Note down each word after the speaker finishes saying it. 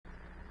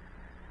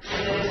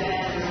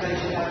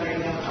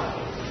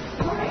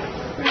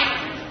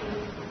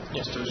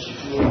estos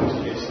nuevos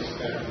que se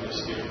están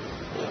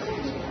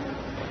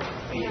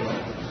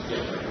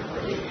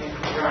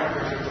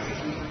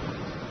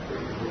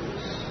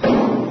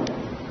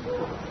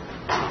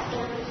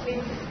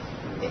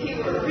if he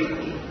were a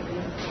repeat,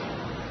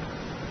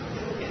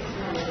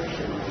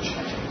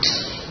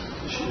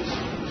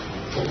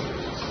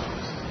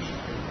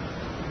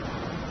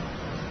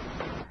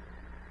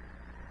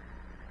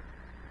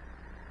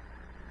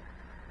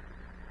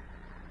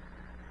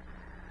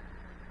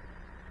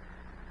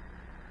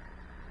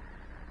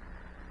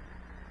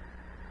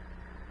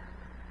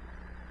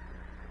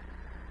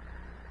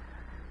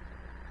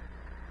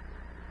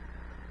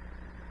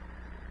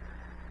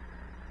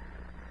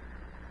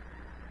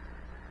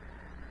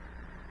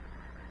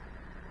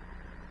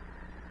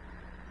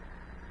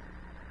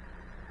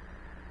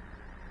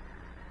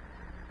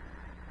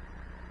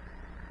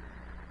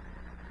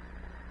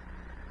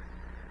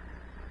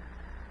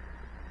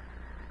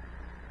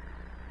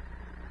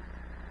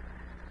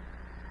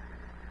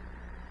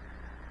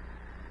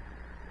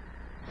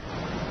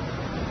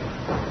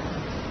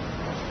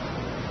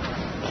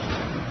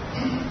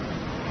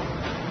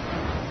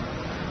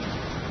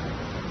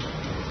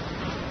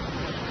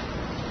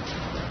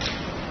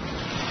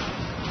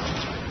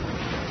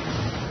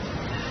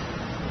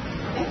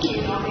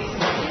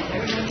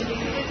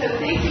 So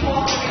thank you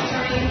all for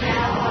returning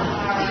now on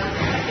our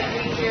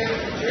second week here at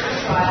the jury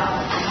trial.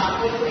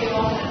 Hopefully you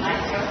all had a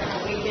nice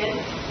restful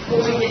weekend. Before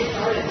we get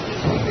started,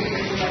 please make sure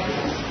you're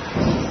directing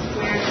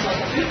where it's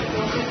like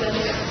most of them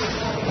that we're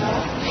talking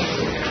about.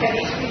 Have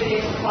each of you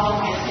been able to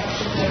follow my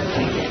instructions over the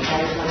weekend?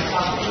 I just want to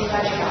talk to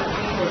anybody about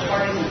people or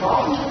parties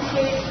involved in this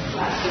case.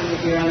 Not doing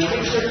your own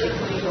research,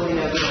 including going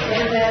over the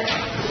internet,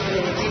 doing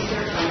any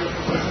research on this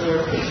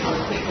particular case, on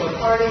a particular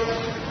party,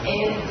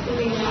 and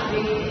including not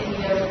reading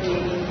any of the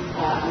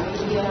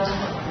media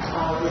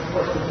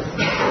reports of this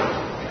case.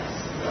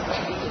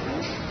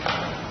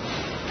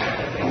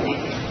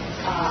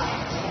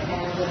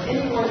 And with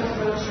any more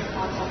approach or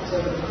contacts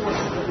over the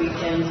course of the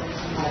weekend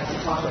to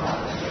talk about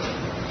this case.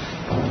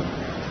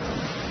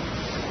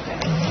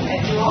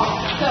 Thank you all.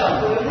 So,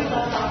 where we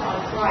left off on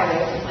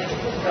Friday, like it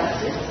was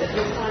arrested, but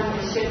this time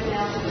we shift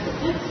now to the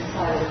defense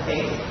side of the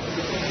case.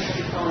 The defense will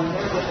be calling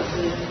their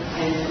witnesses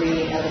and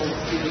reading evidence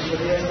to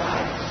their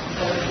side.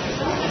 So,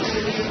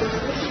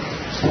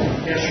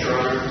 yes, Your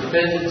Honor.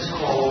 Defendants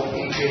call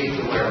E.J.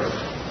 Gawker.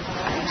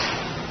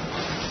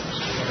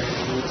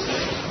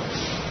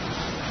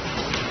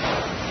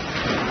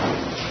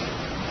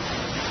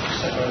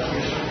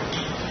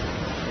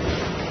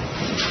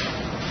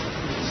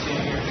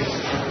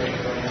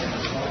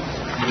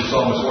 You just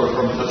saw Ms. Orr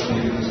from the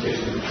testimony in this case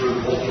to the truth,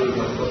 whole truth,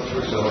 and the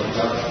truth, so I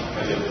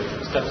did.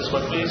 Step this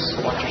way, please.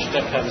 Watch your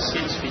step, have a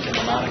seat, speak in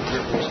the loud and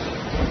clear voice.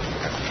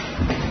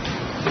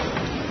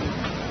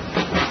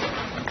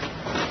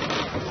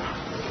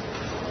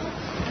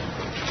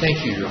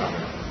 Thank you, Your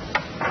Honor.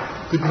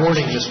 Good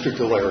morning, Mr.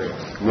 Delario.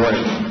 Good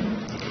morning.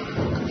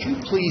 Could you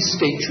please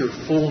state your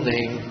full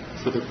name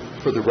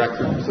for the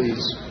record,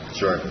 please?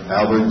 Sure.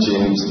 Albert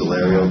James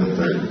Delario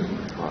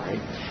III. All right.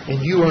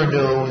 And you are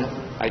known,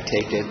 I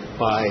take it,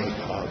 by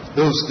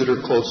those that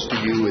are close to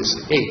you as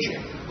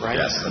AJ, right?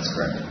 Yes, that's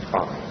correct.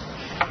 All right.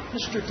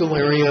 Mr.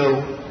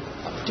 Delario,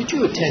 did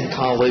you attend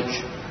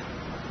college?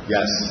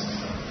 Yes.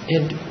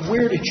 And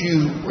where'd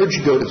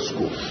you go to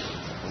school?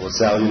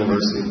 LaSalle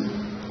University.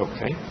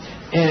 Okay.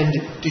 And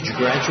did you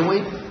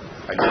graduate?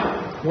 I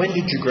did. When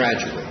did you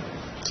graduate?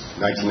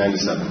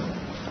 1997.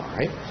 All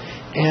right.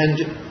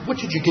 And what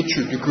did you get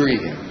your degree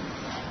in?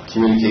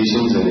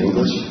 Communications and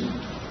English.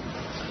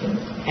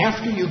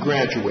 After you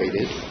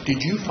graduated,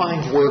 did you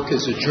find work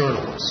as a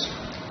journalist?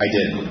 I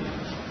did.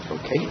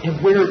 Okay.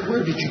 And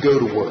where did you go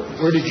to work?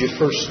 Where did you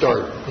first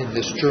start in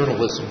this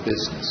journalism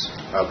business?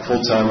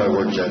 Full-time, I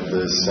worked at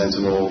the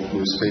Sentinel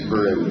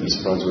newspaper in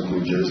East Brunswick,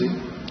 New Jersey.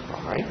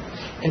 All right.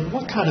 And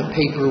what kind of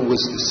paper was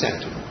the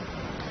Sentinel?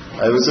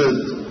 It was a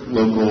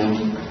local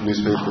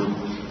newspaper.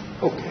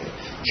 Okay.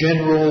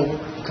 General,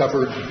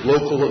 covered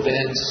local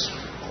events,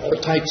 all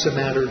types of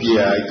matters?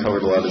 Yeah, I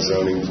covered a lot of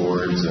zoning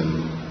boards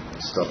and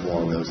stuff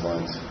along those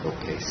lines.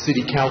 Okay.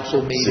 City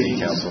council meetings? City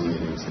council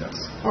meetings,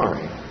 yes. All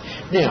right.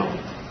 Now,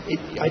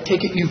 I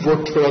take it you've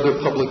worked for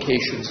other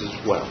publications as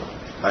well?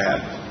 I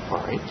have. All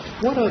right.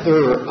 What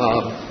other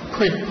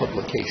print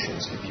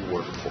publications have you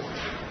worked for?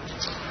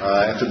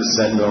 After the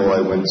Sentinel,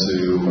 I went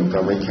to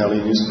Montgomery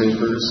County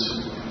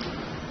Newspapers,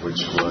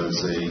 which was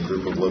a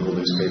group of local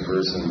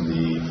newspapers in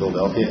the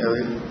Philadelphia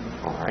area.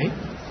 All right.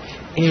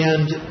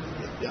 And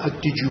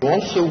did you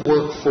also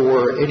work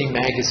for any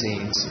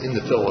magazines in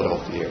the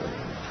Philadelphia area?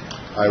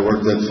 I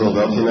worked at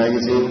Philadelphia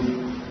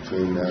Magazine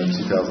between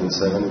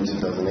 2007 and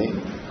 2008.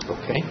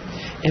 Okay.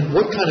 And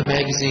what kind of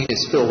magazine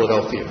is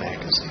Philadelphia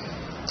Magazine?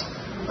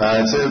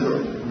 It's a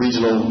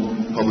regional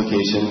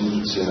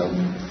publication, which,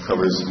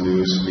 covers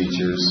news,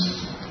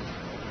 features,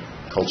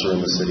 culture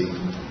in the city.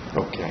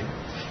 Okay.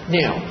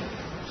 Now,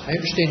 I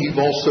understand you've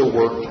also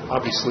worked,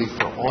 obviously,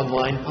 for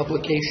online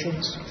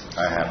publications?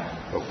 I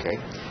have. Okay.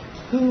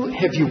 Who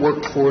have you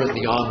worked for in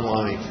the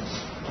online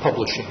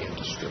publishing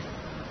industry?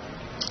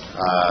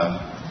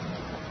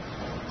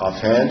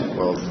 Offhand,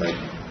 well,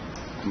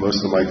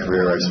 most of my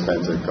career I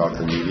spent at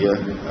Gawker Media.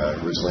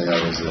 Originally I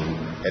was an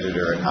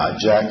editor at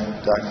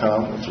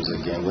oddjack.com, which was a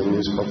gambling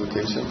news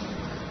publication.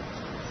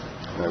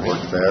 And I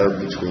worked there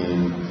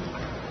between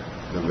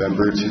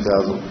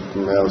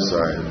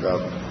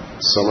about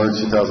summer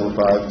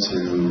 2005 to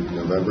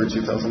November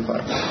 2005.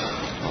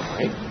 All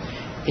right.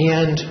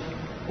 And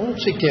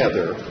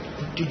altogether,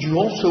 did you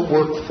also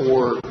work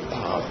for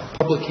a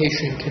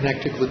publication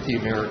connected with the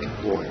American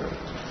Lawyer?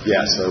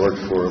 Yes, I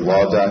worked for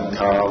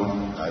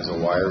Law.com as a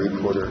wire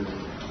reporter.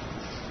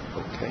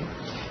 Okay.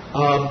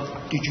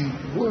 Did you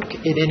work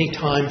at any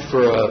time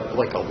for a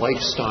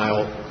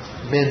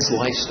men's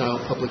lifestyle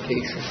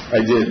publication?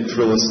 I did.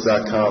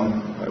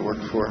 Thrillist.com I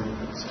worked for.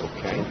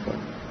 Okay.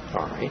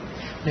 All right.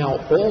 Now,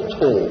 all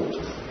told,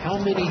 how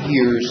many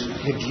years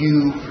have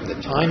you, from the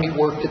time you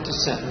worked at the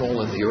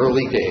Sentinel in the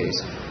early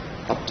days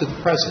up to the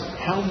present,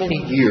 how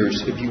many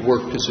years have you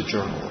worked as a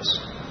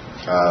journalist?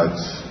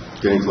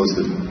 Getting close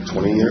to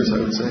 20 years, I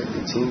would say,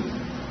 18.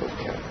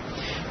 Okay.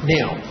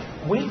 Now,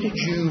 when did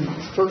you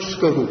first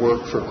go to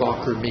work for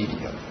Gawker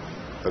Media?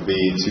 That would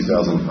be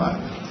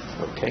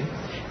 2005. Okay.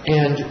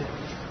 And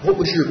what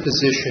was your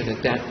position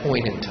at that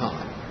point in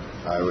time?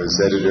 I was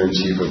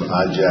editor-in-chief of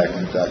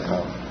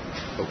oddjack.com.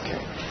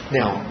 Okay.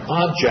 Now,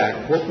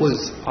 Oddjack, what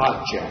was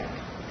Oddjack?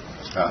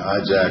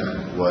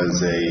 Oddjack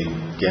was a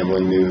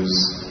gambling news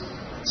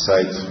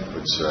site,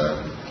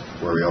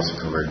 where we also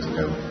covered,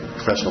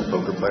 professional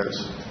poker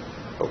players.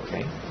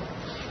 Okay.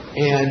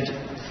 And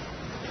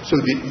so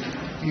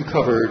you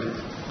covered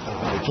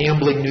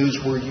gambling news.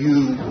 Were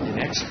you an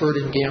expert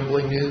in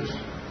gambling news?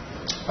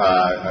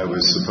 I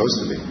was supposed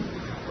to be,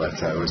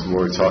 but I was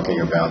more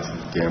talking about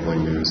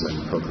gambling news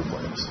than poker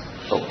players.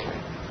 Okay.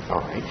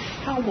 All right.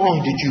 How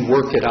long did you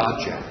work at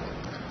Oddjack?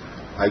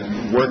 I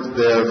worked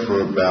there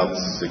for about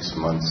 6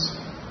 months.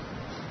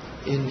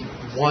 And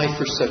why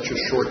for such a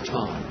short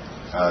time?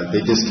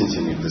 They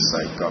discontinued the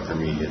site, Gawker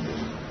Media did.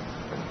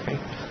 Okay.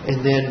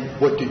 And then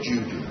what did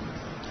you do?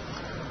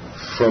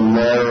 From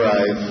there,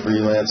 I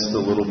freelanced a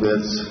little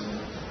bit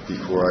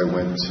before I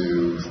went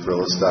to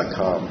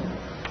Thrillist.com.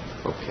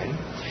 Okay.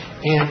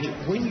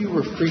 And when you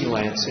were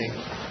freelancing,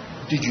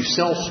 did you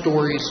sell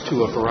stories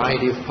to a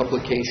variety of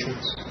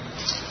publications?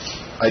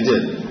 I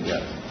did,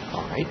 yeah.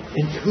 All right.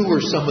 And who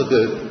were some of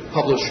the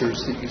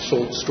publishers that you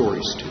sold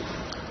stories to?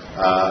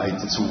 I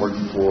did some work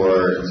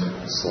for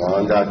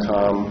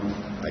Salon.com.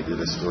 I did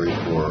a story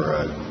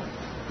for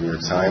New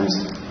York Times,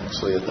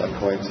 actually, at that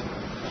point.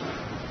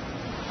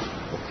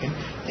 Okay.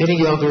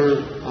 Any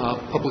other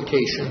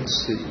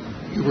publications that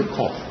you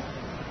recall?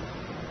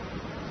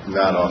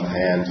 Not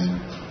offhand.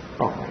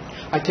 All right.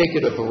 I take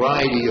it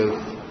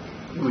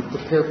you would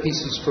prepare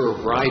pieces for a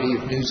variety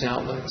of news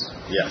outlets?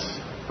 Yes.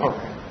 All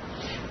right.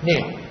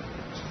 Now,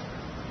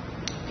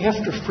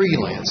 after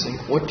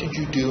freelancing, what did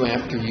you do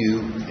after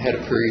you had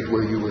a period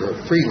where you were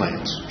a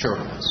freelance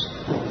journalist?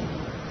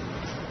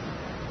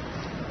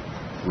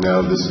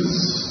 No, this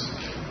is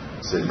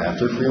it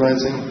after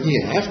freelancing?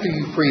 Yeah, after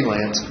you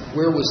freelanced,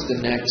 where was the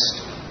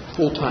next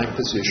full-time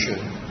position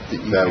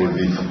that you That had? would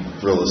be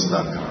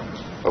Thrillist.com.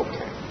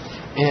 Okay.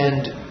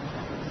 And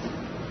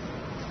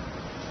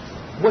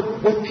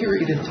what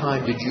period in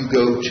time did you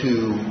go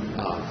to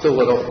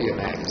Philadelphia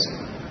Magazine?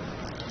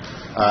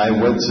 I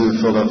went to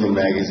Philadelphia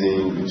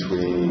Magazine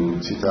between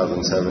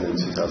 2007 and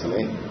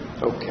 2008.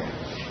 Okay.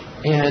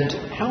 And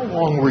how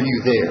long were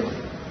you there?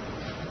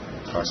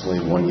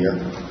 Approximately 1 year.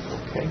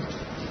 Okay.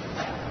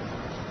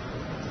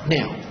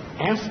 Now,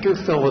 after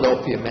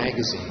Philadelphia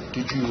Magazine,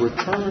 did you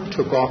return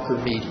to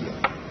Gawker Media?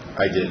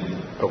 I did.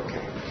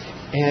 Okay.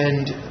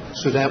 And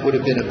so that would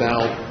have been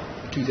about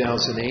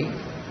 2008?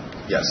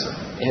 Yes, sir.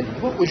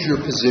 And what was your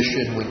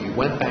position when you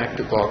went back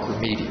to Gawker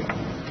Media?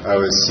 I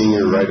was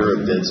senior writer of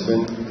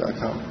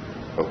Deadspin.com.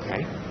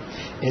 Okay.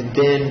 And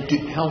then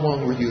how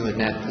long were you in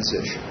that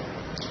position?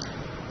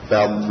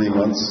 About 3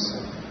 months.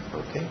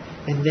 Okay.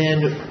 And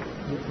then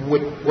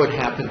what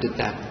happened at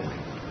that point?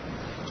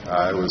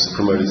 I was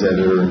promoted to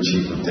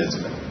editor-in-chief of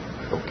Deadspin.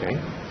 Okay.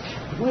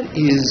 What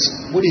is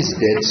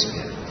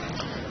Deadspin?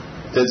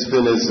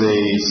 Deadspin is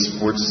a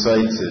sports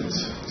site. It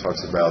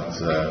talks about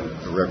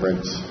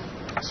irreverent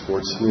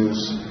sports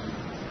news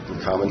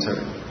and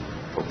commentary.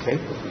 Okay.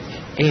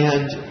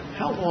 And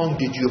how long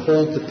did you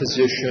hold the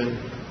position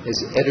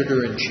as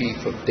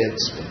editor-in-chief of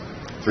Deadspin?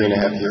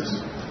 3.5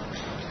 years.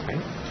 Okay.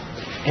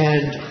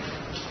 And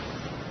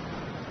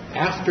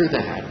after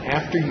that,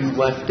 after you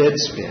left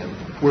Deadspin,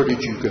 where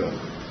did you go?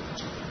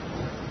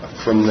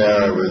 From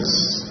there, I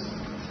was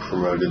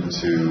promoted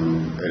to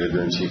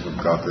editor-in-chief of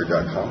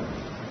Gawker.com.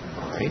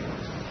 All right.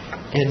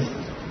 And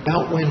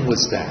about when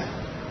was that?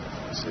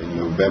 So in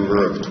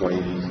November of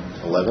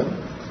 2011.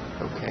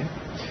 Okay.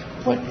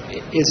 What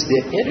is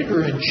the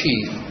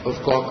editor-in-chief of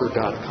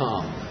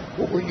Gawker.com?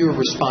 What were your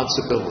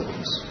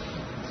responsibilities?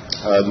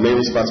 The main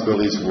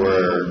responsibilities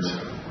were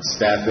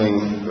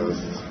staffing,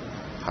 both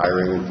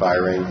hiring and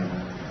firing,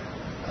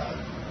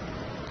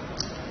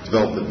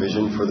 develop the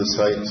vision for the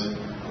site,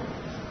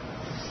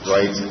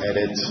 write,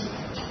 edit,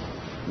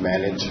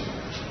 manage.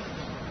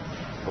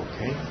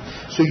 Okay.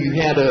 So you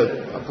had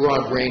a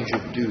broad range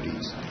of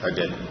duties. I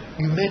did.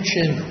 You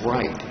mentioned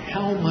write.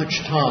 How much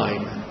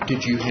time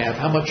did you have?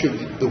 How much of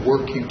the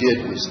work you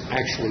did was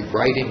actually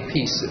writing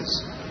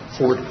pieces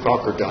for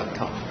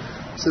Gawker.com?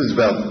 So it was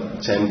about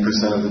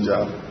 10% of the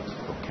job.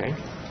 Okay.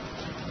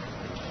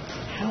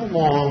 How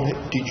long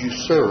did you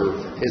serve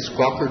as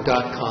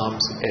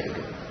Gawker.com's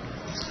editor?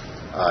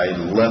 I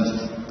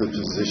left the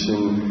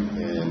position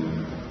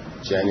in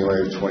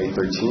January of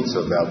 2013,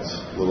 so about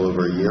a little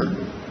over a year.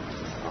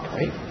 All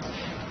right.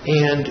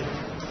 And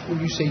when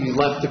you say you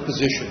left the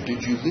position,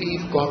 did you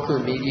leave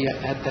Gawker Media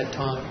at that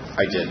time?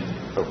 I did.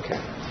 Okay.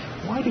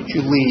 Why did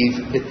you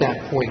leave at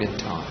that point in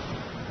time?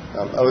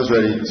 I was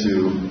ready to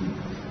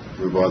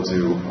move on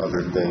to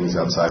other things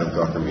outside of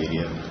Gawker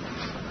Media.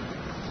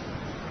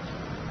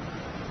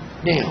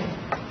 Now,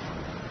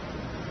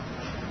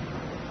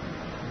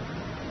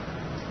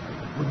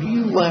 when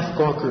you left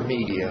Gawker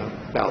Media,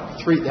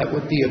 that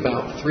would be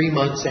about 3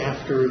 months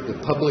after the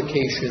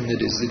publication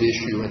that is at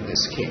issue in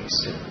this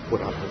case. And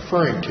what I'm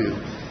referring to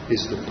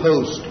is the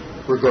post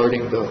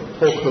regarding the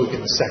Hulk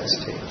Hogan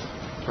sex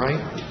tape,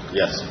 right?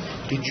 Yes.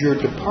 Did your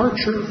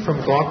departure from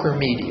Gawker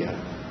Media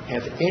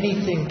have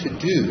anything to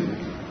do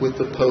with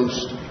the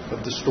post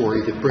of the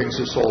story that brings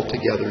us all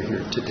together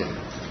here today?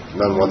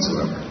 None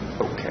whatsoever.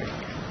 Okay.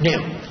 Now,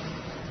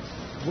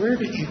 where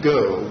did you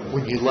go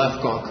when you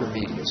left Gawker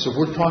Media? So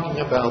we're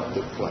talking about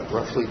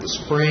roughly the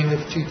spring of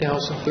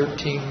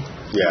 2013?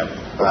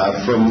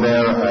 Yeah. From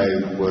there,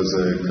 I was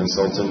a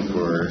consultant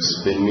for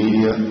Spin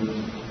Media.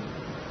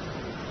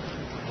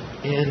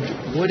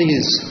 And what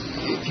is,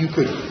 if you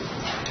could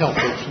tell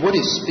folks, what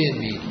is Spin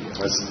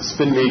Media?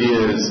 Spin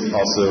Media is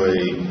also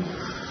a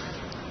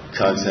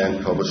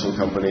content publishing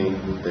company.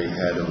 They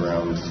had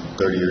around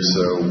 30 or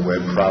so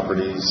web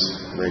properties,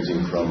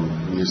 ranging from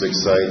music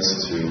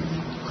sites to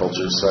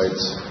culture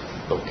sites.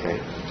 Okay.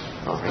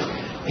 All right.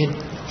 And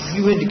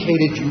you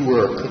indicated you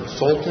were a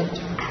consultant?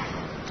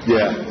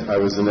 Yeah, I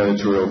was an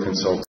editorial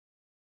consultant.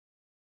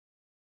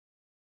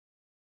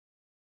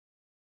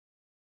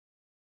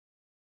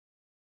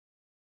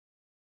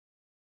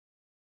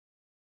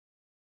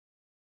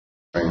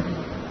 All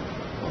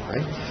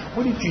right.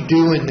 What did you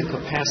do in the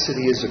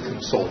capacity as a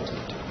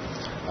consultant?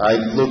 I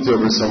looked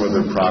over some of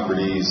their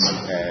properties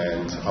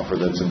and offered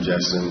them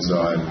suggestions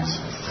on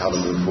how to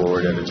move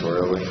forward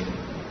editorially.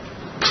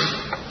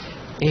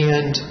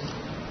 And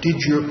did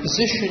your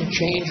position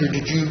change, or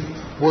did you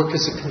work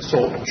as a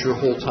consultant your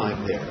whole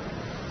time there?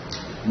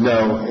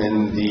 No.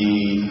 In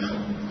the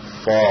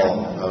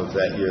fall of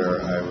that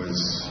year, I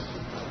was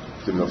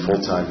given a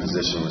full-time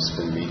position with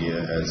Spin Media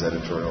as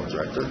editorial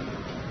director.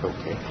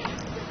 Okay.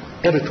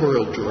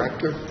 Editorial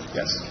director?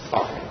 Yes.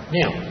 All right.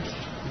 Now,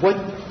 what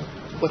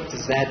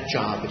does that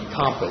job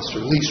encompass, or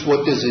at least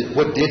what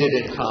did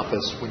it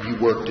encompass when you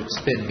worked at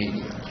Spin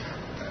Media?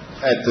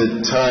 At the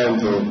time,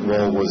 the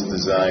role was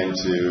designed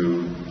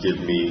to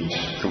give me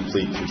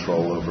complete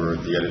control over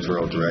the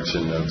editorial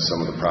direction of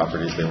some of the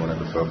properties they wanted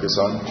to focus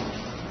on.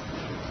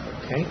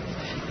 Okay.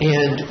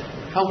 And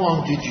how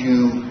long did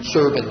you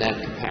serve in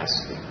that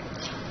capacity?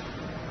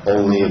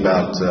 Only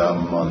about a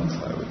month,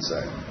 I would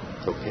say.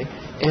 Okay.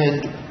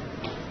 And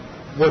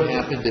what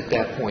happened at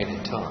that point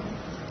in time?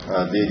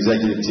 The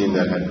executive team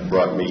that had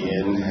brought me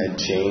in had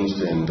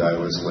changed, and I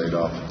was laid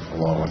off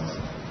along with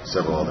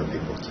several other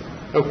people too.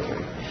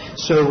 Okay.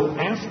 So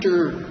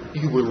after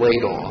you were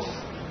laid off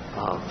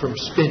from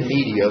Spin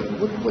Media,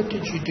 what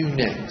did you do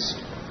next?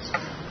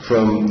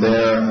 From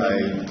there,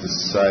 I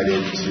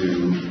decided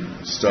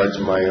to start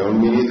my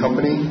own media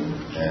company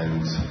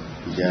and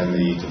began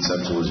the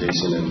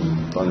conceptualization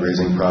and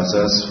fundraising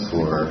process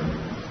for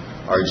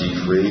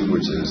RG Free,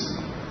 which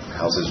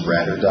houses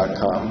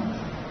Radder.com.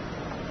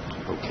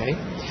 Okay.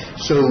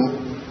 So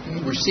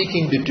you were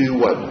seeking to do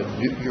what?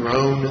 Your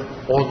own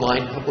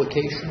online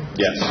publication?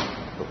 Yes.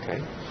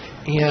 Okay.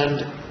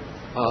 And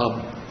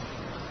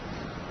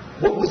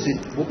what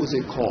was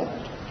it called?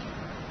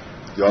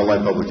 The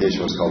online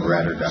publication was called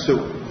Radder.com. So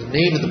the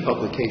name of the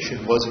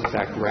publication was in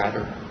fact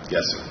Radder?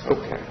 Yes, sir.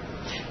 Okay.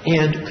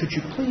 And could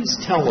you please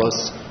tell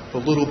us a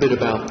little bit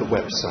about the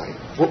website?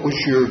 What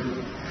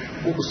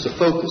was the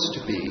focus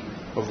to be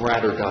of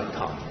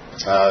Radder.com?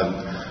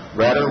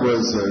 Radder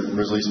was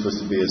originally supposed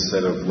to be a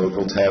set of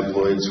local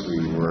tabloids.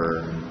 We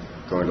were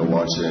going to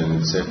launch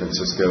in San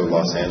Francisco,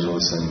 Los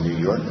Angeles, and New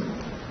York.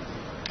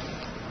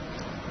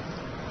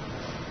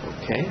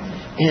 Okay.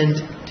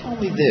 And tell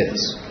me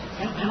this.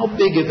 How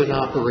big of an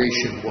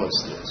operation was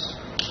this?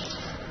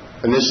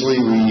 Initially,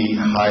 we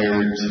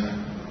hired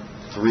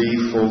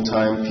 3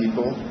 full-time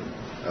people.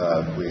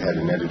 We had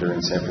an editor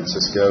in San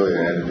Francisco,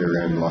 an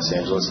editor in Los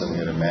Angeles, and we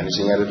had a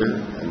managing editor.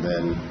 And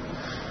then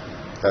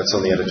that's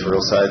on the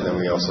editorial side. And then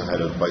we also had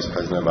a vice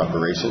president of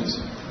operations.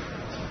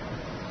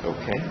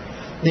 Okay.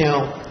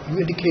 Now, you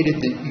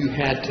indicated that you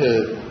had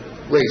to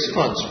raise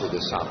funds for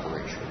this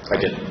operation. I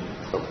did.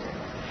 Okay.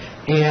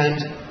 And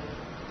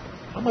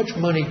how much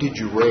money did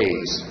you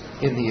raise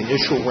in the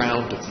initial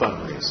round of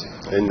fundraising?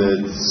 In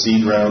the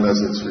seed round, as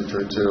it's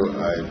referred to,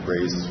 I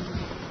raised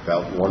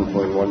About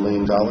 $1.1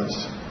 million,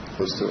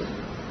 close to it.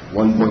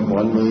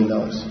 $1.1 million.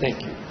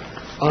 Thank you.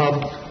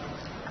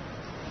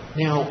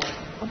 Now,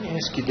 let me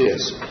ask you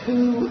this.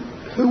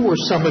 Who were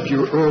some of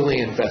your early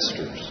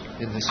investors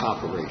in this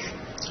operation?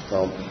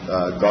 Well,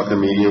 Gawker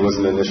Media was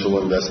an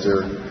initial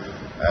investor,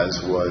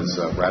 as was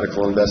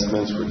Radical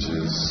Investments, which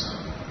is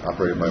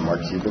operated by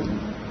Mark Cuban.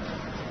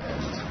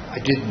 I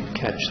didn't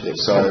catch this.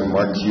 Sorry,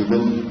 Mark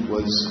Cuban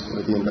was one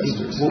of the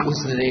investors. What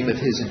was the name of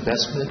his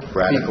investment?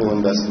 Radical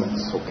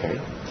Investments. Okay.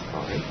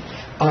 All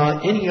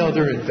right. Any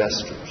other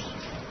investors?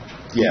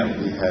 Yeah,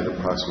 we had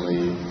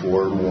approximately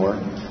 4 more.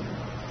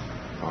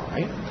 All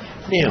right.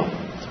 Now,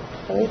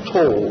 all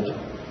told,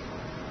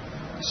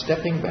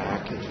 stepping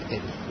back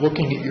and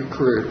looking at your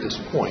career at this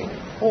point,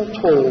 all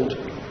told,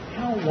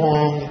 how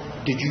long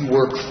did you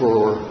work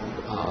for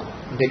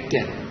Nick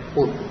Dent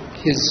or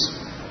his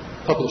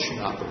publishing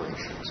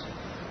operations?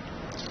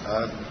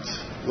 A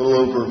little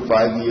over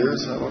 5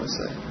 years, I want to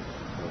say.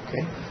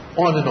 Okay.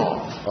 On and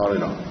off? On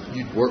and off.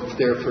 You'd work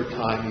there for a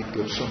time, you'd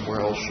go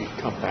somewhere else, you'd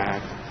come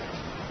back.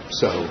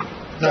 So,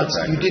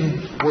 you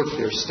didn't work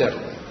there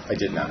steadily? I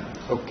did not.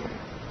 Okay.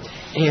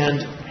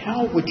 And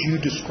how would you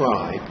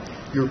describe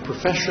your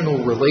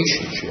professional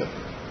relationship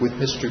with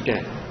Mr.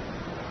 Dent?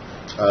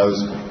 It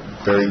was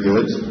very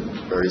good,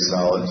 very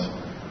solid.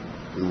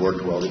 We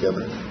worked well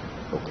together.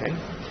 Okay.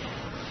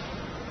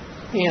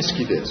 Let me ask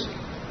you this.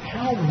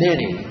 How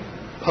many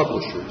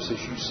publishers,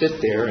 as you sit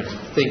there and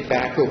think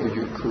back over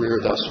your career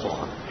thus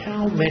far,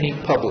 how many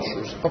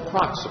publishers,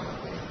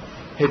 approximately,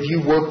 have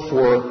you worked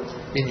for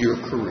in your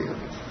career?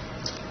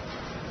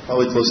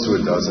 Probably close to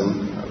a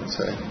dozen, I would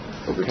say,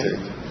 overtake.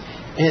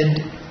 And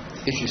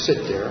as you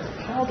sit there,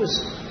 how does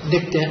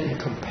Nick Denton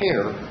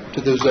compare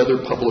to those other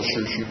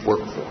publishers you've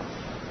worked for?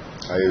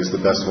 He was the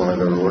best one I've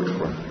ever worked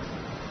for.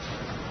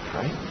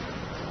 Right?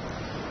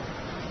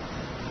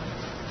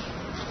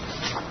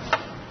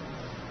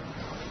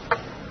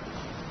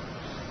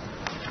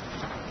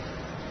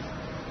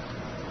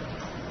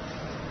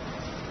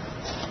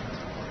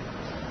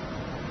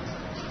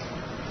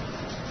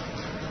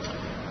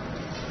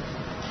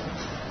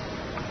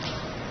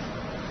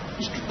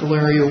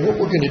 Galerio, what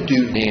we're going to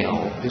do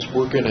now is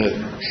we're going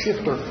to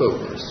shift our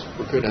focus.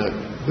 We're going to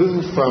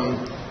move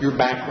from your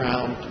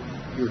background,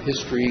 your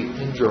history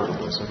in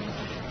journalism,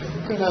 and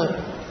we're going to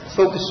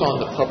focus on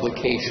the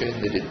publication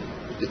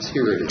that's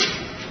here it is.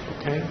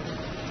 Okay?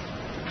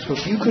 So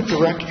if you could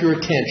direct your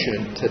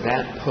attention to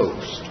that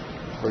post.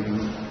 Are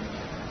you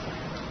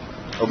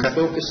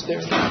focused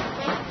there?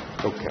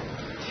 Okay.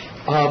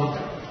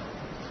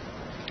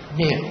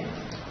 Now,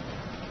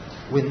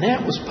 when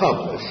that was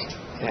published,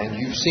 and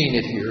you've seen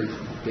it here,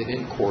 you've been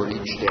in court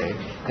each day,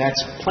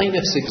 that's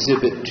Plaintiff's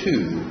Exhibit 2,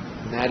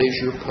 and that is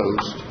your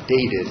post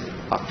dated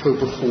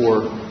October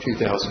 4,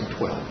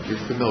 2012. You're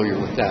familiar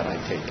with that, I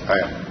take it? I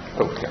am.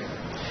 Okay.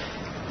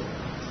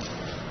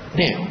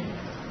 Now,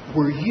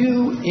 were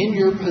you in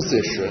your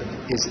position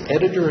as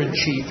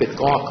editor-in-chief at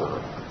Gawker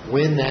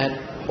when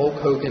that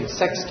Hulk Hogan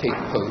sex tape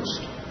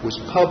post was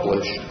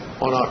published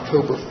on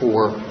October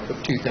 4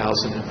 of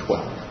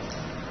 2012?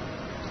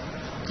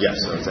 Yes,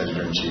 I was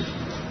editor-in-chief.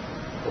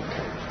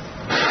 Okay.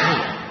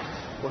 Now,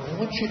 what I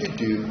want you to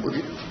do,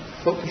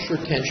 focus your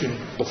attention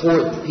before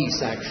the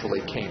piece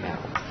actually came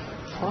out.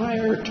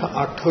 Prior to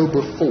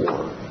October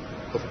 4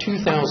 of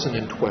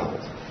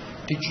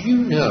 2012, did you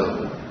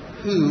know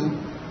who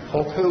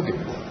Hulk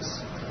Hogan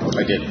was?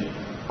 I did.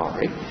 All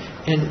right.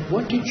 And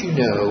what did you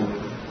know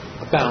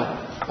about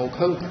Hulk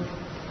Hogan?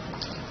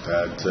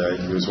 That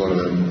he was one of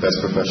the best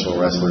professional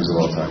wrestlers of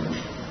all time.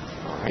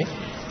 All right.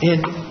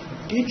 And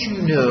did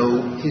you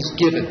know his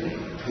given name?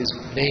 His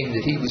name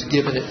that he was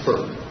given at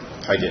birth?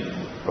 I did.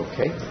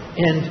 Okay.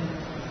 And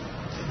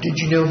did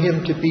you know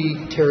him to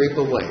be Terry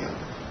Bollea?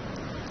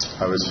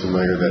 I was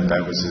familiar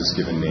that was his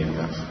given name,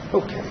 yes.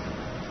 Okay.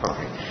 All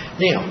right.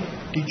 Now,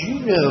 did you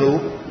know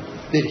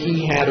that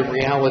he had a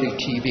reality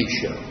TV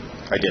show?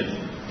 I did.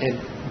 And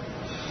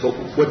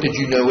what did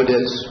you know it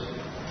is?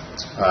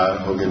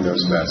 Hogan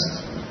Knows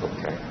Best.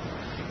 Okay.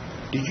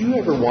 Did you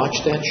ever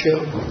watch that show?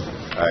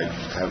 I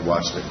have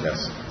watched it,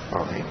 yes.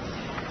 All right.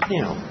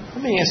 Now,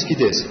 let me ask you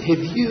this.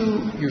 Have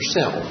you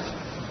yourself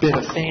been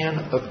a fan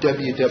of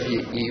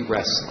WWE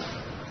wrestling?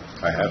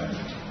 I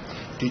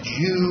have. Did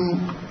you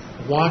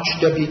watch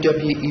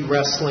WWE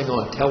wrestling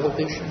on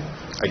television?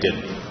 I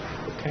did.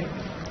 Okay.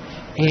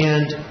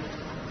 And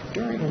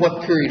during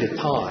what period of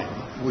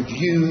time would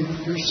you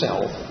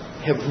yourself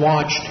have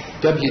watched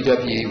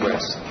WWE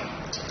wrestling?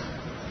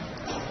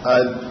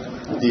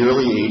 The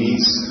early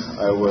 80s,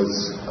 I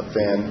was a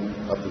fan.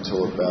 Up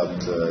until about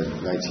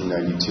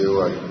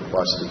 1992, I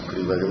watched it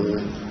pretty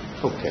regularly.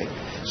 Okay.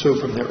 So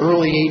from the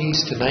early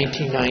 80s to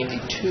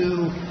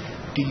 1992,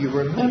 do you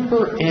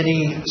remember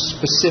any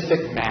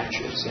specific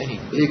matches, any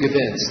big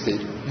events that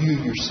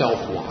you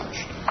yourself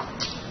watched?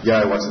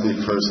 Yeah, I watched the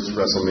first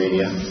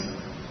WrestleMania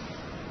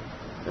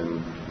in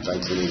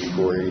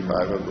 1984, 85,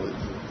 I believe.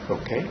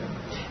 Okay.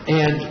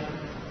 And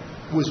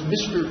was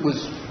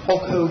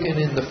Hulk Hogan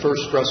in the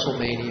first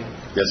WrestleMania?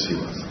 Yes, he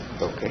was.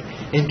 Okay.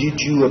 And did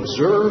you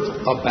observe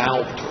a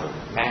bout,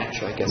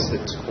 match, I guess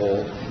it's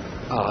called,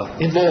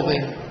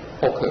 involving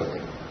Hulk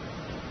Hogan?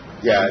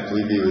 Yeah, I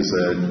believe he was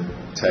a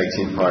tag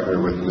team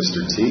partner with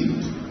Mr. T.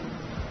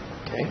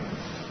 Okay.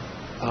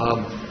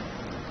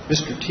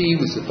 Mr. T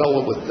was the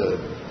fellow with the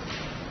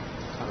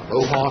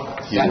mohawk.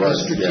 He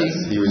was, Mr.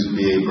 yes. T? He was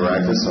B.A.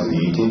 Baracus on the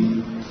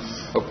 18.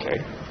 Okay.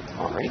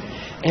 All right.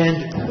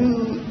 And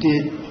who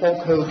did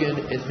Hulk Hogan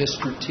and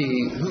Mr.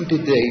 T, who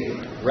did they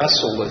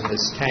wrestle in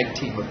this tag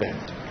team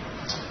event?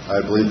 I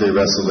believe they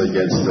wrestled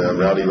against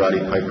Roddy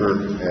Piper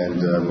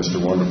and Mr.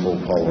 Wonderful,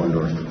 Paul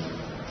Orndorff.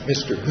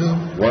 Mr.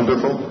 who?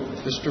 Wonderful?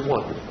 Mr.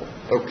 Wonderful.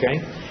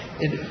 Okay.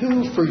 And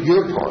who, for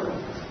your part,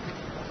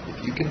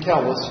 if you can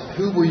tell us,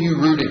 who were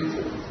you rooting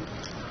for?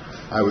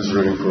 I was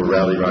rooting for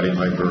Roddy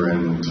Piper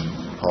and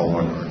Paul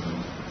Orndorff.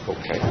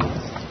 Okay.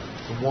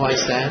 And why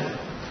is that?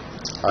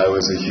 I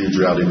was a huge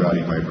Roddy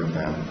Piper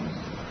fan.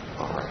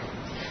 All right.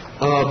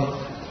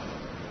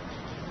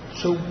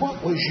 So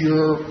what was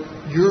your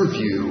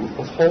view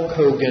of Hulk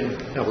Hogan?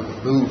 Now we're going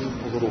to move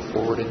a little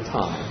forward in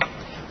time.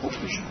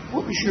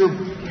 What was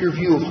your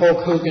view of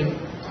Hulk Hogan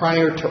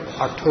prior to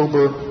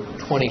October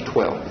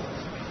 2012?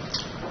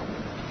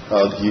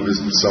 He was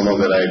someone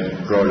that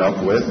I'd grown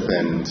up with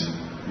and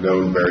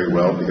known very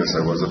well because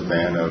I was a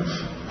fan of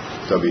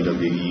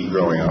WWE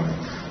growing up,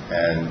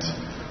 and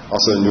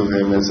also knew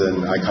him as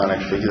an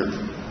iconic figure.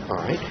 All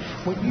right.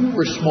 When you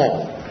were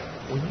small,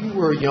 when you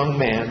were a young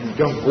man,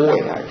 young boy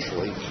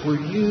actually,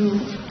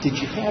 did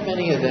you have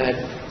any of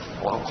that,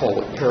 well, I'll call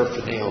it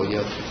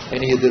paraphernalia,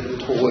 any of the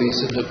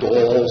toys and the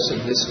dolls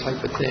and this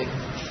type of thing?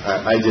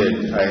 I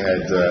did. I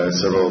had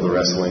several of the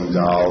wrestling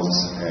dolls,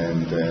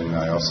 and then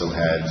I also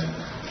had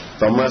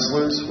thumb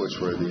wrestlers, which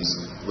were these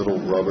little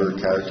rubber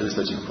characters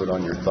that you put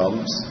on your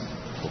thumbs.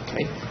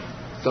 Okay.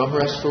 Thumb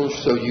wrestlers,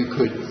 so you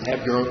could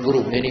have your own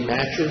little mini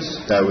matches?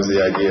 That was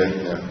the idea,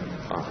 yeah.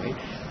 All right.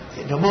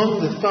 And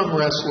among the thumb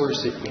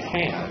wrestlers that you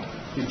had,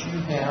 did you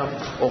have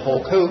a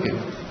Hulk Hogan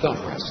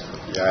thumb wrestler?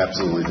 Yeah, I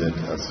absolutely did,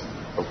 yes.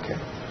 Okay.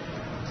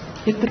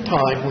 At the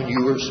time when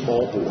you were a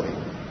small boy,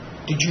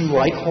 did you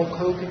like Hulk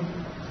Hogan?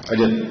 I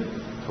did.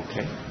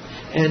 Okay.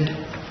 And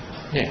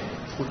now,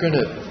 we're going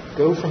to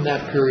go from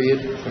that period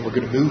and we're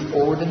going to move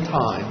forward in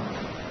time.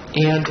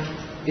 And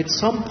at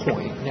some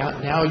point,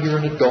 now you're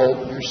an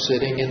adult, you're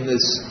sitting in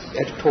this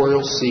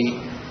editorial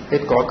seat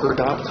at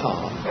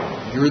Gawker.com.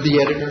 You're the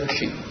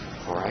editor-in-chief,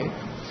 all right?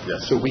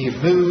 Yes. So we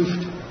have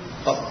moved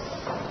up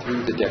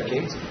through the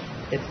decades.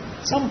 At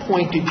some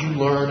point, did you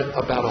learn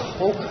about a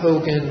Hulk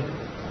Hogan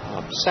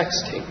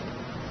sex tape,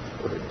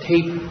 or a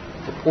tape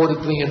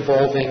purportedly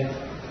involving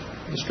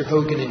Mr.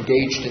 Hogan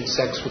engaged in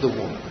sex with a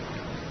woman?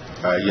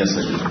 Yes,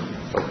 I did.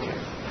 Okay.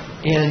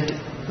 And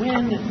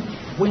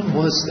when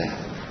was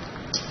that?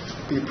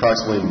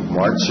 Approximately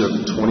March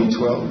of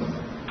 2012.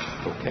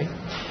 Okay.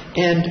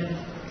 And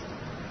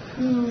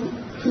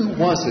who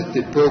was it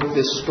that broke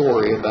this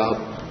story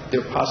about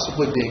there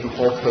possibly being a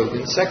Hulk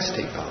Hogan sex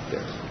tape out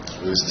there?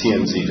 It was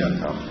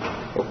TMZ.com.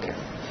 Okay.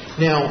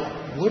 Now,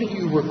 what do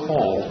you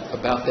recall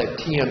about that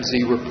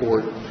TMZ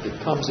report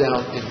that comes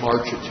out in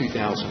March of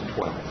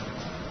 2012?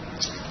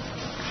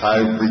 I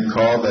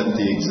recall that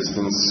the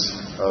existence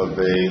of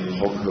a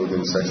Hulk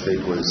Hogan sex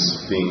tape was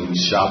being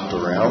shopped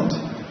around,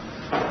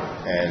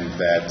 and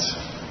that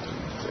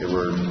they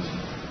were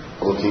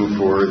looking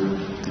for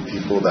the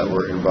people that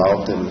were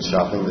involved in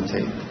shopping the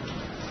tape.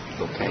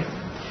 Okay.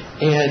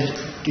 And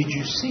did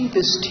you see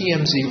this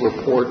TMZ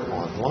report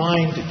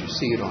online? Did you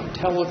see it on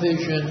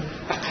television?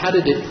 How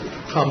did it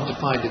come to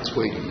find its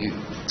way to you?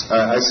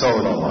 I saw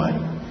it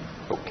online.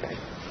 Okay.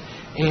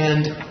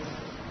 And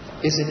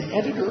as an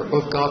editor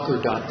of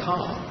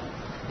Gawker.com,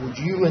 would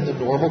you, in the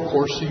normal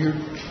course of your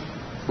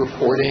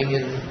reporting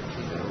and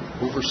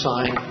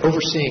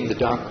overseeing the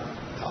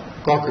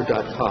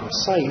Gawker.com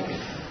site,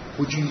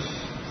 would you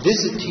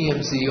visit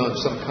TMZ on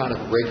some kind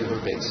of regular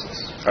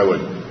basis? I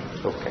would.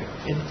 Okay.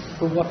 And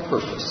for what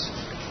purpose?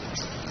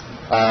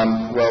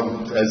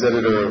 Well, as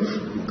editor of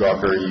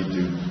Gawker, you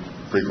do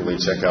frequently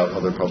check out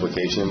other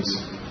publications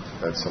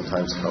that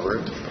sometimes cover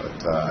it.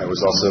 But I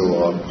was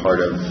also part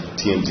of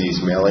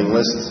TMZ's mailing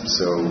list,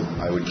 so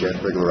I would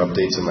get regular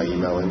updates in my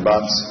email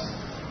inbox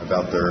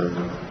about their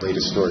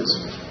latest stories.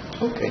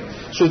 Okay.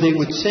 So they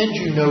would send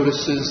you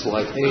notices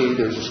like, hey,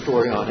 there's a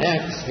story on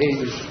X, hey,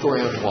 there's a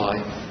story on Y,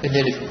 and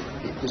then if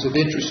it was of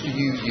interest to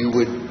you, you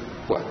would,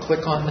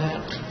 click on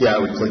that? Yeah, I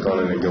would click on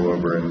it and go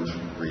over and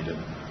read it.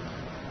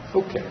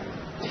 Okay.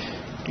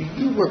 Do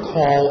you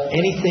recall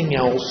anything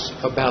else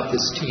about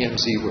this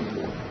TMZ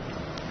report?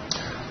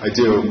 I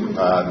do.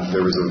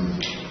 There was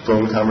a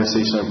phone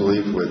conversation, I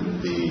believe,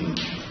 with the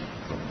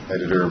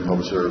editor and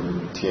publisher of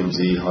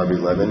TMZ, Harvey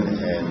Levin,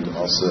 and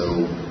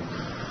also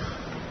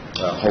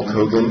Hulk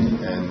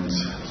Hogan and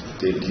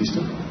David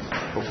Houston.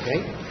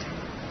 Okay.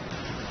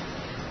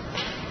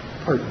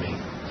 Pardon me.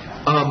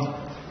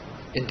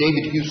 And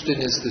David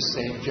Houston is the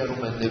same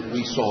gentleman that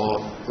we saw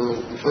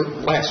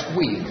last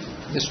week,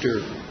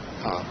 Mr.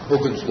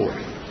 Hogan's lawyer.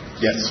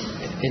 Yes.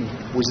 And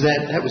was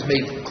that was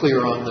made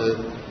clear on the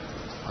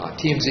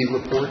TMZ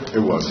report? It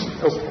was.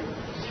 Okay.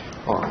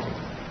 All right.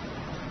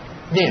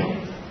 Now,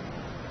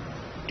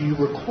 do you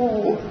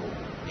recall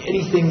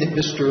anything that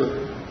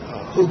Mr.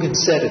 Hogan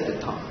said at the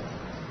time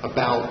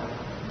about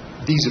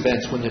these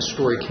events when this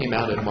story came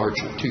out in March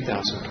of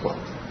 2012?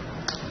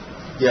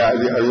 Yeah,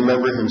 I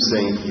remember him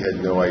saying he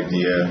had no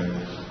idea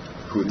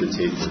who the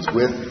tape was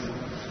with,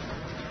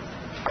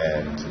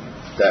 and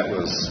that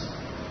was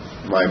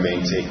my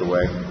main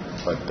takeaway,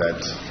 but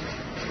that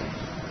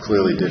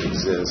clearly did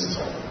exist.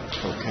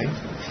 Okay.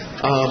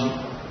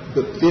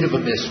 A bit of a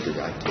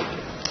mystery, I take it.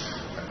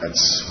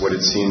 That's what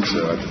it seemed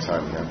to at the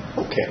time, yeah.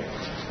 Okay.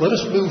 Let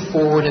us move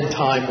forward in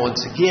time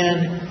once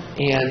again.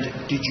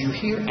 And did you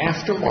hear,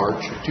 after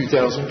March of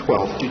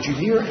 2012, did you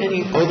hear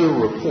any other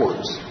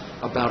reports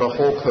about a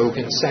Hulk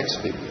Hogan sex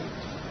video?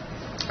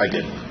 I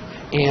did.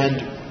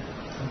 And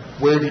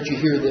where did you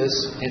hear this,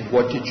 and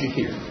what did you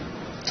hear?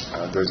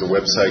 There's a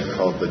website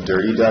called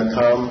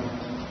thedirty.com,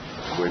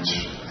 which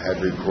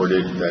had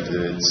reported that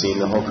it had seen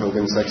the Hulk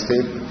Hogan sex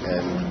tape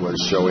and was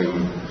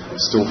showing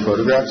still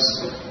photographs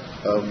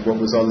of what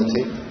was on the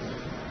tape.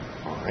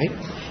 All right.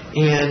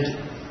 And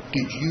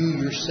did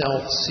you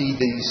yourself see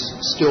these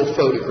still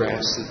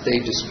photographs that they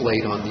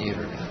displayed on the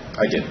internet?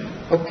 I did.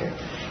 Okay.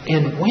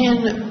 And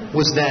when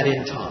was that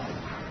in time?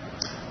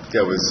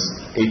 That was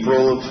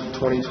April of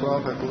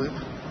 2012, I believe.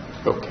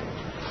 Okay.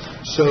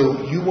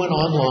 So you went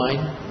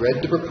online,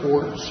 read the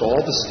report, saw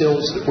the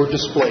stills that were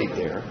displayed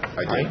there.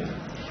 I did. Right?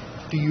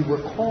 Do you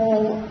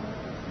recall,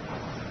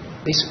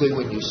 basically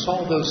when you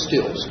saw those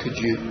stills,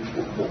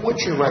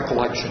 what's your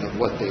recollection of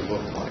what they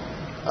looked like?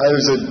 There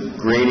was a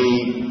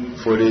grainy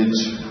footage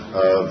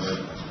of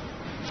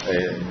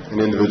an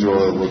individual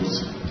that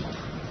looked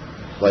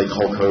like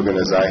Hulk Hogan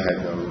as I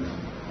had known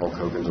Hulk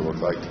Hogan to look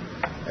like.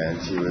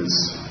 And he was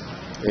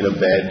in a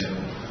bed,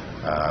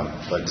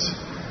 but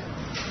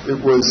it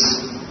was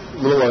a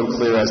little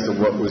unclear as to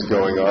what was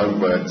going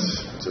on, but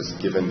just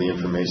given the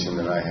information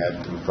that I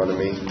had in front of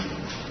me,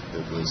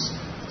 it was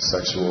a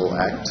sexual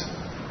act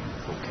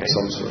of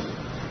some sort.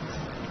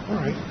 All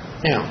right.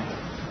 Now,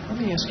 let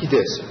me ask you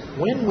this.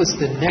 When was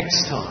the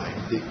next time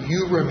that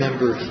you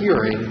remember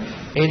hearing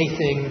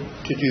anything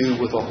to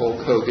do with a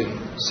Hulk Hogan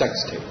sex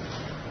tape?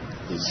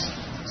 It's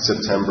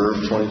September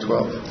of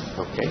 2012.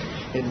 Okay.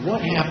 And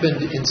what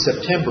happened in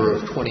September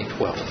of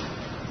 2012?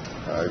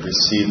 I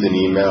received an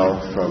email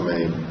from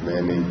a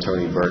man named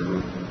Tony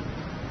Burton.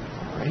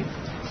 All right.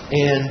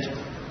 And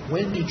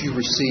when did you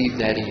receive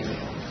that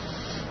email?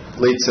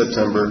 Late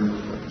September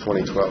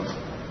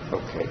 2012.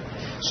 Okay.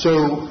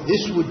 So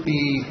this would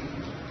be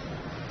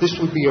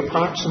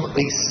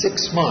approximately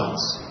 6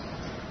 months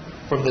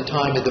from the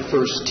time of the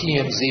first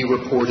TMZ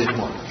report in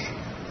March.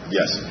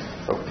 Yes.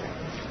 Okay.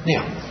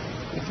 Now,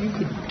 if you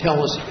could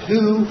tell us,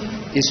 who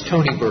is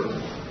Tony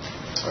Burton?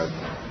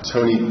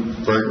 Tony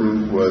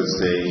Burton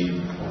was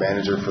a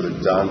manager for the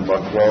Don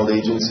Buchwald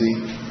agency.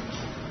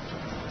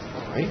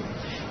 All right.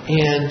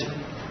 And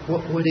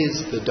what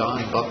is the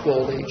Don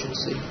Buchwald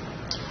agency?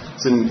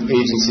 It's an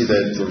agency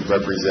that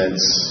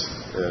represents,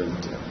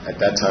 at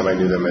that time I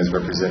knew them as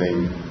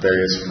representing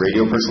various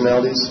radio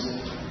personalities.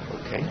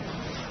 Okay.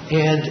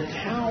 And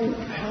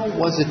how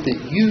was it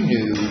that you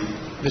knew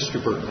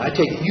Mr. Burton? I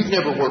take it you've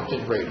never worked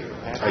in radio,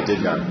 have you? I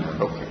did not.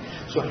 Okay.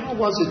 So how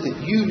was it that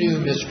you knew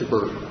Mr.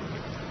 Burton?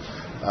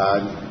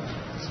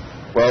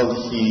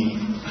 Well, he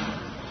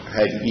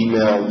had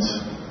emailed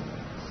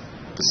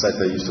the site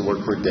that I used to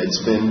work for,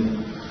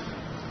 Deadspin.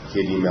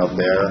 He had emailed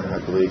there, I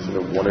believe,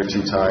 1 or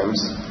 2 times.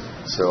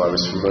 So I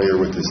was familiar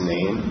with his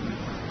name.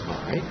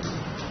 All right.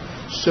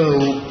 So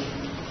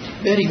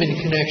you met him in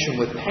connection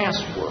with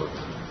past work.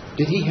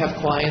 Did he have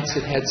clients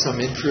that had some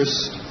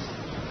interest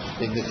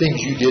in the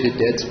things you did at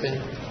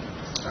Deadspin?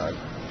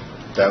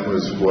 That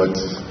was what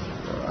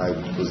I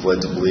was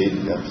led to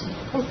believe, yes.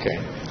 Okay.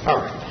 All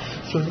right.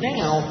 So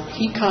now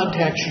he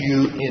contacts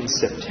you in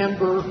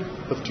September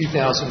of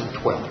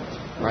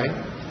 2012, right?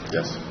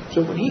 Yes.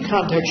 So when he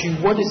contacts you,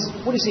 what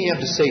does he have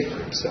to say for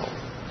himself?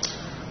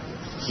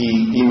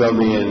 He emailed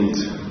me and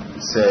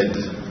said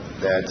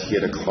that he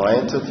had a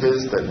client of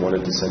his that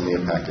wanted to send me a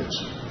package.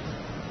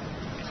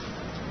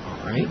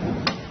 All right.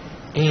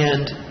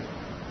 And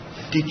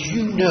did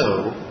you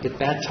know at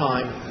that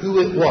time who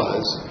it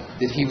was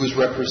that he was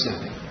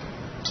representing?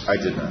 I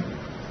did not.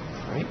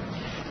 All right.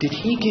 Did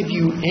he give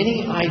you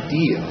any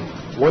idea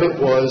what it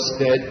was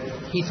that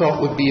he thought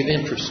would be of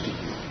interest to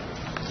you?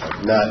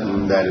 Not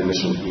in that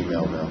initial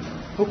email, no.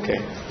 Okay.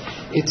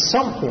 At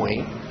some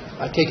point,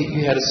 I take it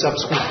you had a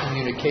subsequent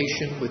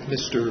communication with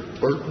Mr.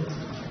 Burton?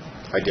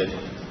 I did.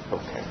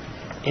 Okay.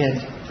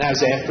 And that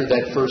was after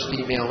that first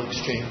email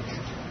exchange?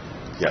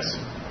 Yes.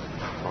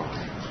 All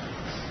right.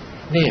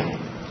 Now,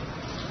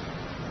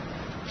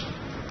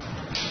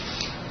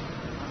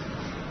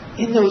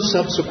 in those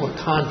subsequent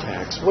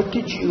contacts, what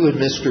did you and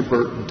Mr.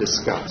 Burton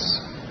discuss?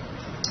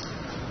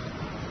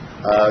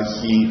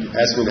 He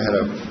asked me to have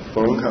a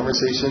phone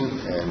conversation,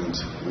 and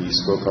we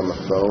spoke on the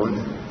phone,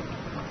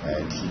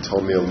 and he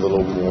told me a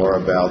little more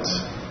about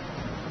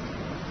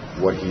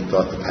what he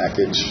thought the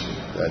package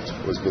that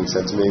was being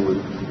sent to me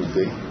would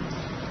be.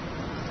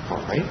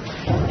 All right.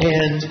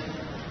 And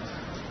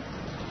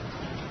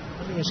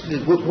let me ask you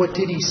this. What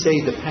did he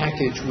say the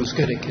package was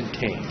going to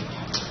contain?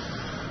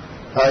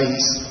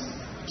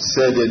 He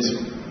said it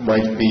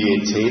might be a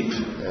tape,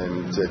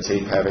 and a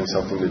tape having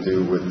something to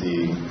do with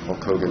the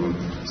Hulk Hogan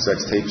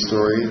sex tape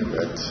story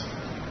that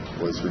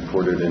was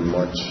reported in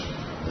March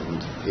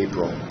and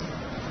April.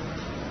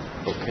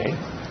 Okay.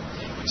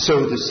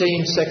 So the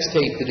same sex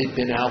tape that had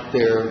been out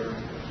there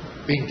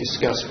being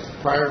discussed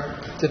prior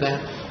to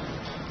that?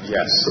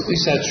 Yes. At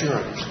least that's your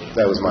understanding.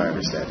 That was my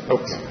understanding.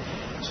 Okay.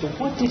 So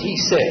what did he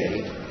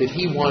say that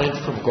he wanted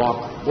from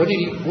Gawker?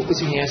 What was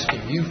he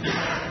asking you for?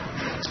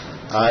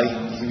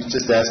 He was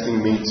just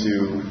asking me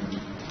to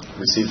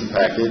receive the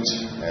package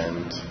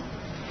and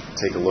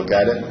take a look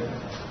at it,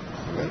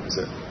 and that was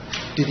it.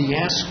 Did he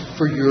ask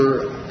for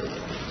your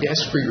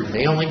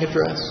mailing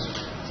address?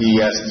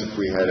 He asked if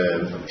we had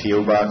a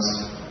P.O. box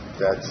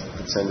that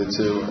to send it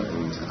to,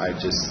 and I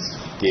just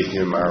gave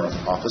him our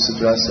office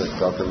address at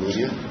Gawker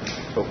Media.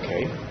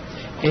 Okay.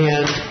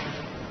 And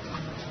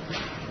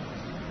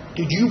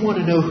did you want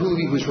to know who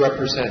he was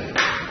representing?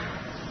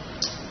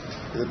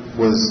 It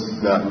was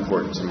not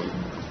important to me.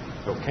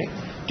 Okay.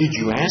 Did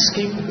you ask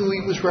him who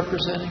he was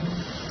representing?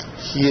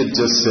 He had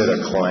just said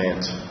a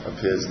client of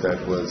his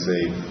that was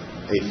a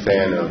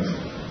fan of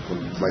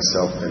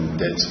myself and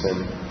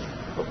Deadspin.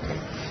 Okay.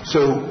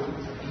 So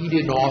he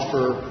didn't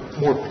offer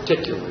more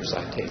particulars,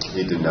 I take it?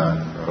 He did not.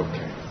 No.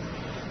 Okay.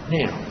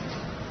 Now,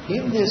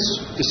 in this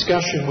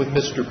discussion with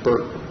Mr.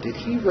 Burton, did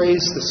he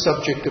raise the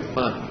subject of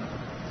money?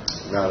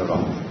 Not at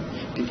all.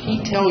 Did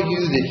he tell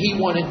you that he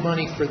wanted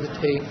money for the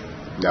tape?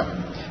 No.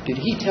 Did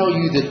he tell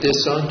you that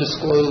this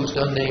undisclosed,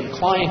 unnamed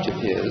client of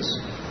his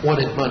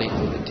wanted money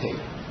for the tape?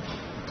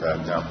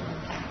 No.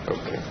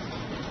 Okay.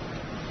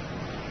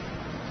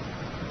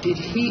 Did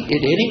he,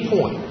 at any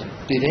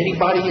point, did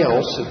anybody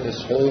else in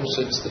this whole,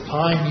 since the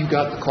time you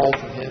got the call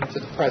from him to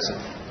the present,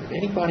 did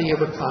anybody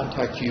ever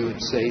contact you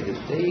and say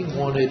that they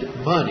wanted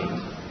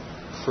money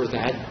for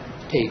that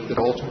tape that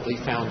ultimately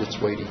found its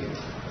way to you?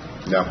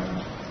 No.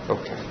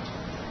 Okay.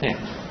 Now,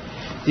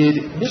 did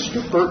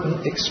Mr.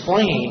 Burton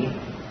explain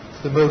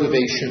the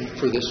motivation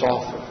for this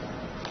offer?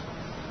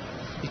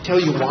 Did he tell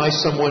you why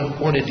someone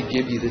wanted to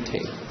give you the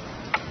tape?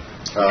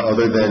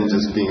 Other than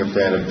just being a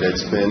fan of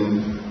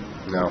Deadspin,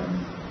 no.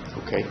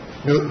 Okay.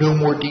 No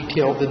more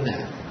detail than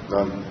that?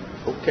 None.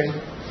 Okay.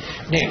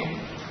 Now,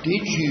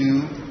 did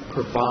you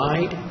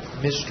provide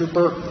Mr.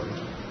 Burton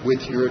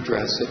with your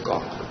address at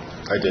Gawker?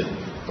 I did.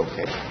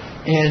 Okay.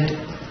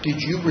 And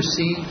did you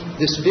receive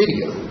this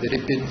video that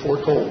had been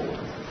foretold?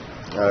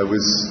 It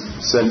was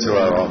sent to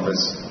our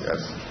office,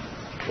 yes.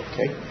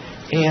 Okay.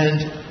 And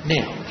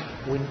now,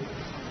 when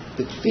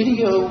the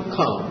video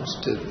comes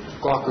to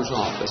Gawker's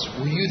office,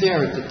 were you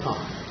there at the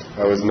time?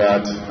 I was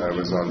not. I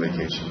was on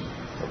vacation.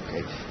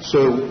 Okay.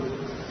 So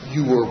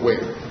you were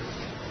where?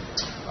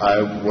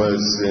 I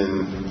was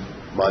in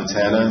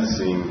Montana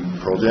seeing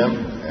Pearl Jam,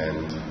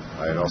 and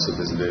I had also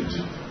visited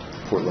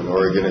Portland,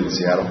 Oregon, and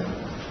Seattle.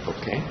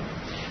 Okay.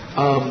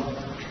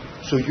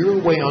 So you're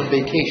away on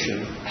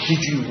vacation. Did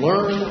you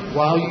learn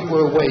while you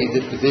were away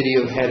that the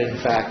video had in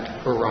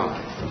fact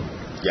arrived?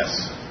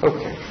 Yes.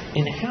 Okay.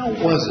 And how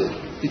was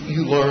it that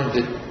you learned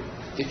that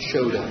it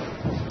showed up?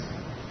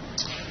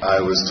 I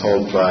was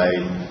told by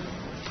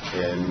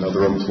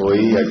another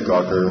employee at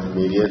Gawker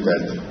Media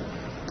that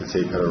the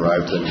tape had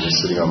arrived and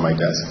was sitting on my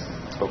desk.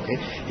 Okay.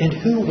 And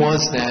who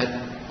was that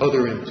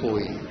other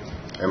employee?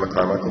 Emma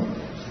Carmichael.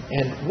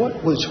 And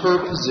what was her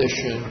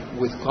position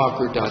with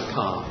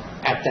Gawker.com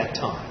at that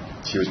time?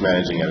 She was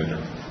managing editor.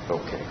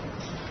 Okay.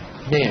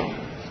 Now,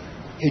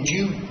 had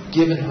you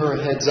given her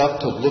a heads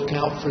up to look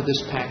out for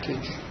this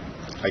package?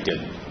 I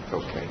did.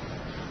 Okay.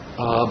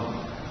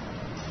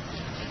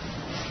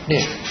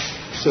 Now,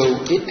 so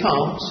it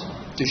comes.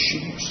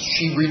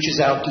 She reaches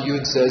out to you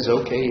and says,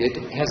 okay,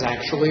 it has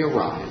actually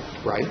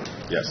arrived, right?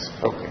 Yes.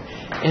 Okay.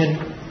 And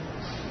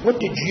what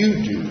did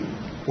you do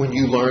when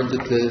you learned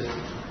that the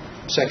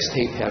sex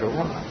tape had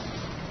arrived?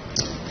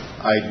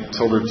 I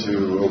told her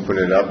to open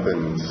it up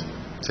and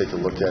take a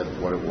look at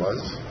what it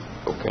was.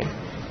 Okay.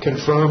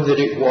 Confirm that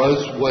it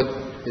was what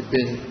had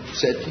been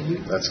said to you?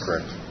 That's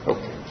correct.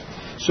 Okay.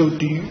 So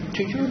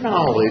to your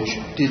knowledge,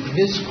 did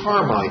Ms.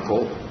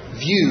 Carmichael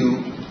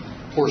view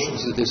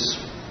portions of this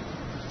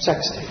sex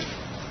tape?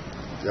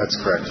 That's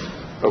correct.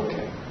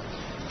 Okay.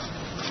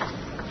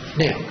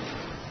 Now,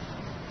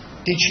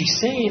 did she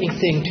say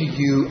anything to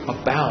you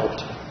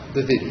about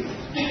the video?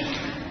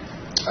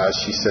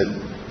 She said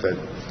that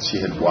she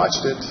had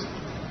watched it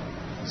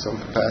in some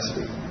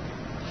capacity.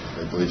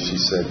 I believe she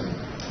said,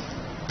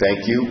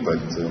 thank you, but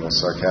in a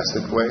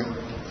sarcastic way.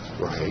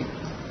 Right.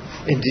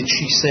 And did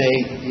she say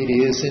it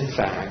is, in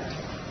fact,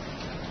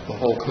 the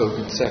Hulk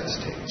Hogan sex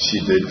tape? She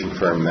did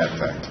confirm that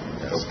fact.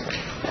 Yes. Okay.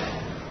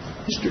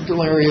 Mr.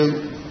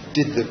 Delario,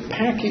 did the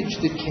package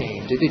that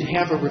came, did it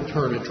have a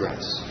return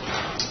address?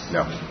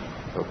 No.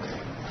 Okay.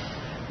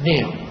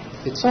 Now,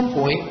 at some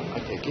point, I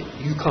take it,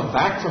 you come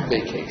back from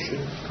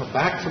vacation, come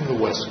back from the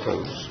West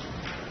Coast,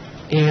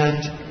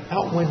 and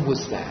about when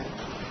was that?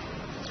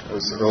 It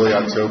was early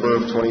October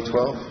of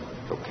 2012.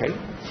 Okay.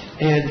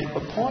 And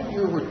upon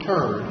your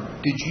return,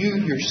 did you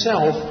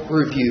yourself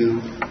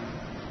review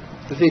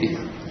the video?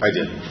 I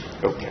did.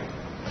 Okay.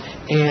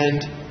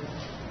 And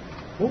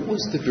what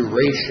was the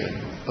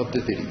duration of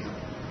the video?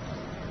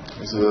 It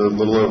was a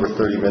little over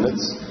 30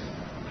 minutes.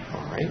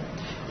 All right.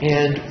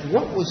 And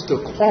what was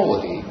the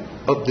quality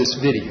of this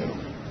video?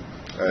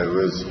 It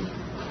was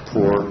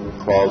poor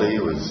quality.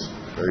 It was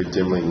very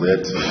dimly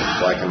lit,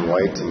 black and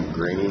white and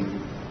grainy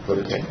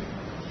footage. Okay.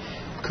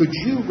 Could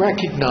you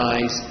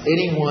recognize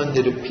anyone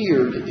that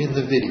appeared in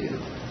the video?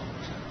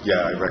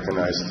 Yeah, I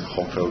recognized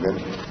Hulk Hogan.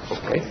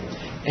 Okay.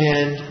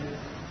 And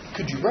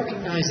could you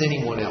recognize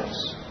anyone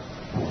else?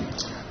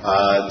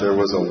 There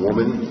was a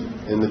woman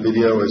in the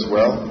video as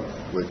well,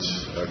 which,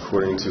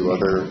 according to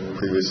other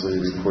previously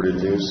reported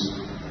news,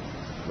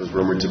 was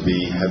rumored to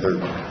be Heather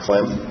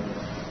Clem.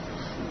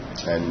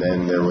 And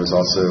then there was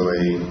also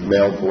a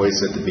male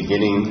voice at the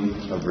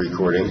beginning of the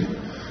recording,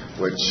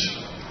 which,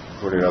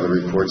 according to other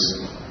reports,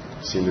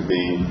 seemed to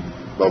be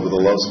Bubba the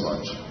Love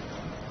Sponge.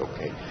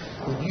 Okay.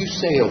 When you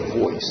say a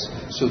voice,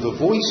 so the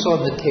voice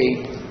on the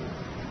tape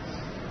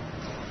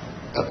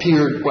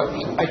appeared,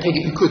 I take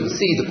it you couldn't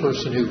see the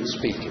person who was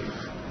speaking.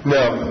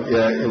 No,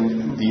 yeah,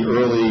 in the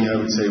early, I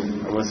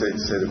want to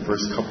say the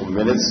first couple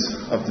minutes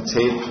of the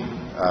tape,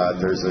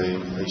 there's a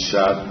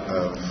shot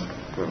of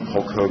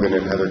Hulk Hogan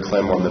and Heather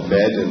Clem on the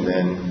bed, and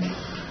then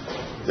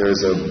there's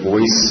a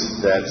voice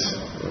that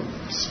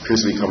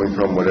appears to be coming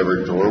from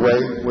whatever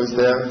doorway was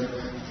there,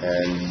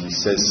 and he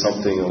says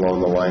something along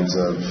the lines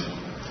of,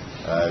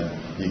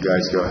 you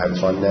guys go have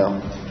fun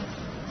now,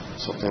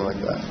 something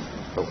like that.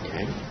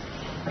 Okay.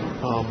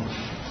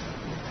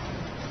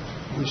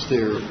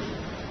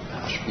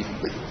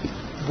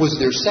 Was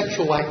there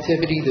sexual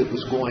activity that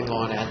was going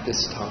on at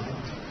this time?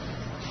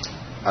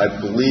 I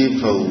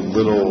believe a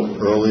little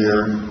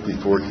earlier,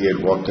 before he had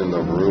walked in the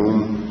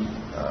room,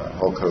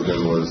 Hulk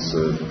Hogan was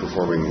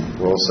performing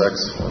oral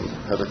sex on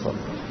Heather Clem.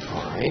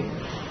 All right.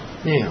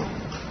 Now,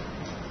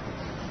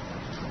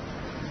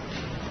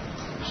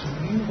 so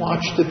you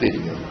watched the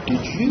video.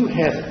 Did you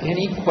have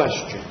any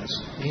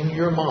questions in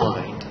your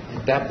mind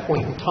at that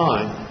point in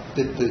time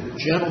that the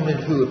gentleman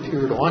who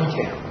appeared on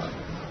camera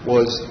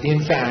was,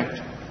 in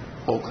fact,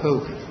 Hulk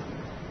Hogan?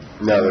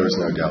 No, there was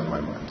no doubt in my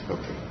mind.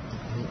 Okay.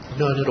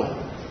 None at all?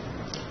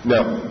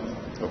 No.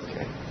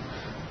 Okay.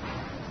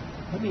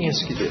 Let me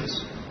ask you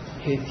this.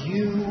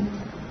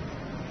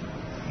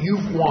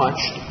 You've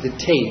watched the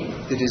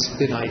tape that has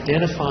been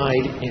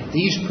identified in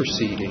these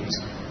proceedings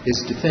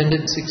as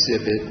Defendant's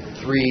Exhibit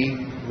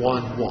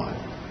 311,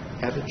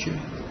 haven't you?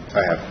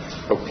 I have.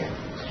 Okay.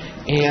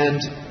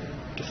 And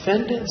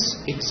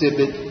Defendant's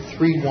Exhibit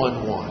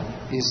 311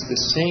 is the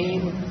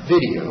same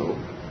video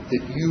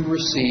that you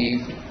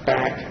received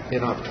back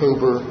in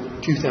October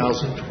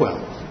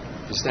 2012.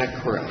 Is that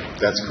correct?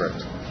 That's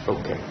correct.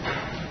 Okay.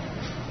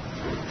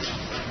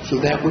 So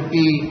that would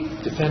be,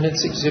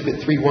 Defendant's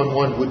Exhibit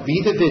 311 would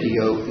be the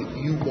video that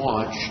you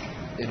watched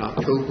in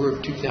October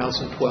of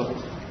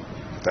 2012?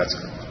 That's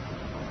correct.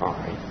 All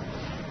right.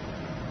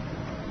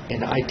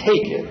 And I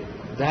take it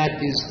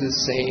that is the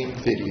same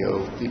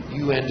video that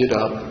you ended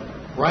up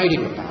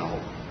writing about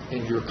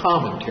in your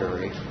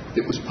commentary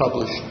that was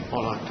published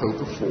on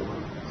October 4,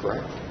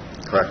 correct?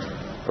 Correct.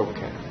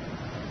 Okay.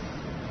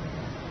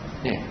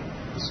 Now,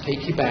 let's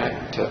take you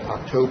back to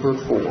October of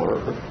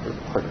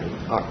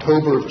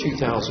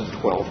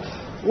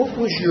 2012. What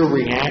was your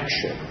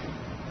reaction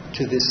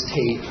to this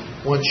tape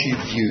once you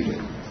viewed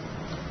it?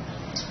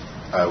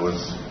 I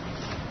was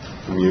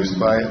amused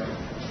by it.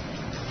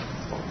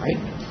 All right.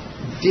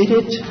 Did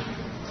it,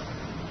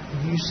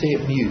 when you say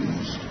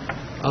amused,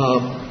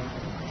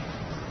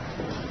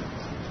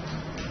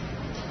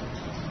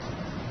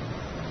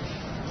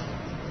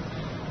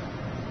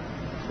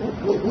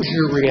 what was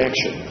your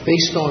reaction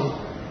based on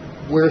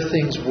where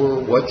things were,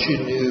 what you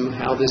knew,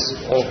 how this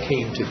all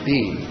came to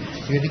be?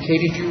 You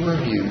indicated you were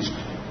amused.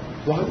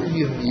 Why were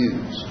you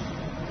amused?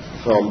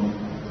 Well,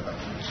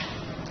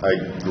 I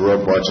grew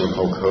up watching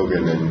Hulk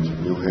Hogan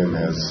and knew him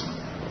as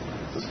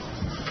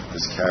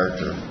this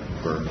character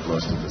for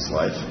most of his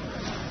life.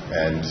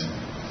 And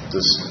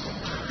this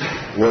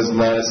was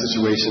not a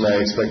situation I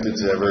expected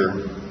to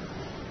ever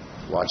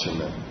watch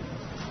him in.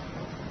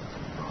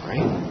 All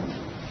right.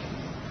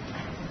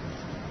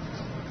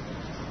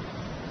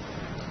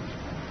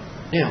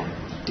 Now,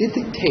 did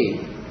the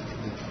tape,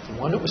 the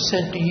one that was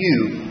sent to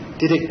you,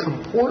 did it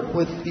comport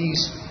with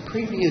these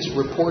previous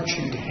reports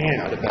you'd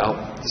had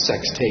about the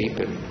sex tape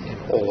and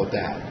all of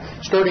that?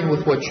 Starting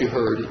with what you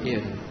heard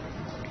in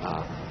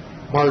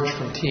March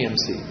from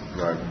TMZ.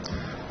 Right.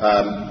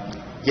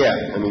 Yeah,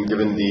 I mean,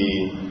 given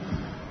the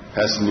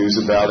past news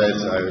about it,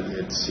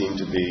 it seemed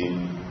to be,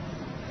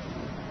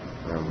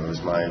 it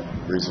was my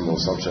reasonable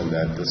assumption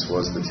that this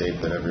was the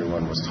tape that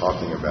everyone was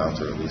talking about,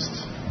 or at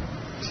least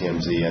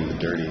TMZ and The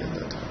Dirty at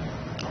that time.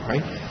 All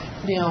right.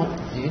 Now,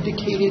 you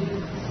indicated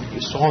when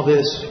you saw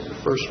this, your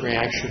first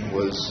reaction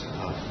was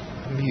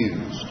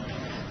amused.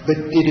 But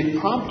did it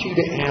prompt you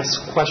to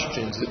ask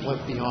questions that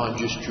went beyond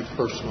just your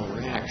personal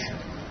reaction?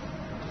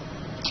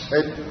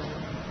 It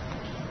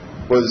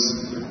was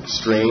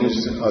strange,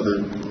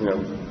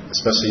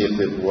 especially if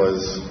it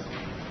was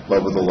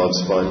Love with a Love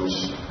Sponge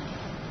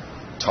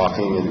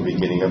talking in the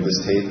beginning of this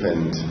tape,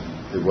 and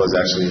it was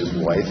actually his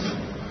wife,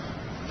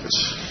 which,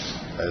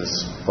 as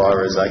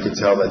far as I could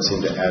tell, that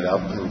seemed to add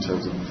up in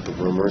terms of the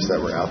rumors that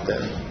were out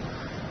there.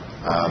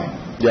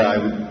 I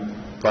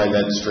would find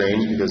that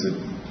strange because it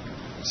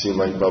seemed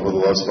like Bubba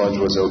the Love Sponge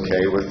was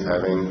okay with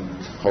having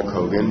Hulk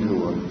Hogan,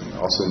 who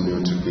also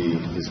knew to be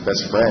his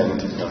best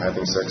friend,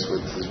 having sex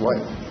with his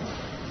wife.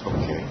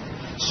 Okay.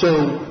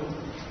 So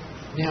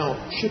now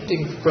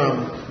shifting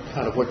from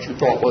kind of what you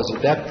thought was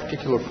at that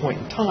particular point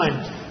in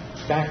time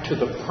back to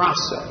the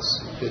process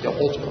that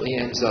ultimately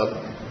ends up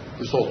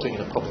resulting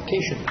in a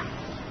publication.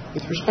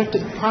 With respect to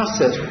the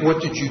process,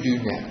 what did you do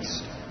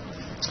next?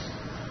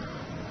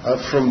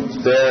 From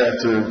there,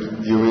 after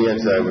viewing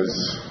it, I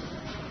was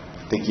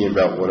thinking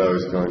about what I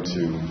was going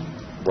to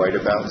write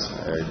about.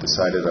 I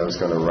decided I was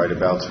going to write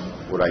about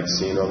what I'd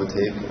seen on the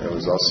tape. I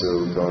was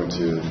also going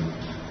to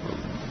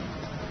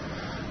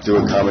do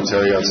a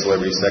commentary on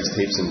celebrity sex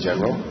tapes in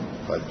general,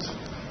 but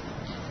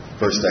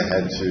first I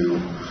had to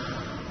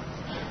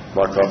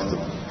mark off the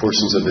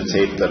portions of the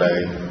tape that I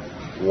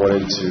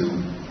wanted to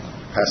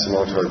pass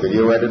along to our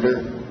video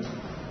editor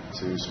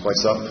to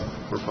splice up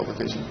for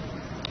publication.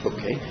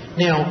 Okay.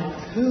 Now,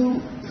 who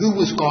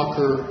was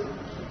Gawker?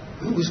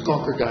 Who was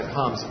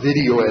Gawker.com's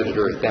video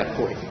editor at that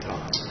point in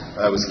time?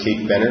 That was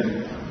Kate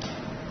Bennett.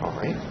 All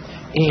right.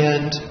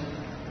 And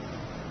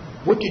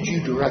what did you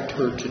direct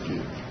her to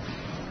do?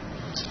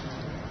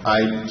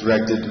 I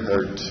directed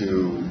her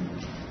to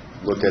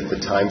look at the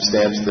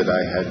timestamps that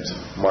I had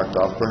marked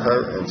off for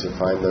her and to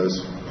find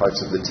those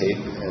parts of the tape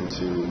and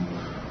to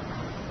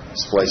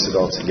splice it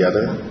all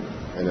together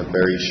in a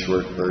very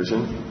short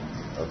version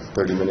of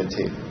 30-minute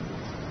tape.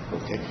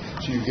 Okay.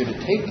 So you're going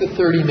to take the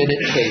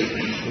 30-minute tape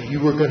and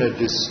you were going to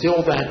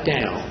distill that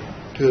down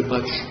to a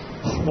much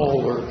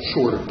smaller,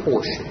 shorter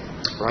portion,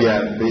 right?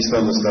 Yeah, based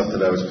on the stuff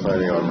that I was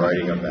planning on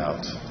writing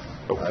about.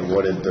 Okay. I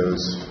wanted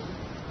those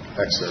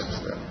excerpts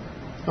there.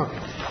 Okay.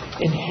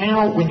 And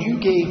how, when you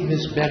gave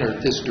Ms.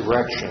 Bennett this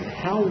direction,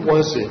 how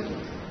was it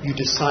you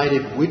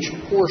decided which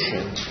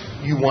portions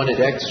you wanted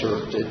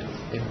excerpted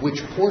and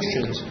which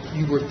portions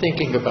you were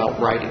thinking about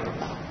writing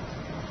about?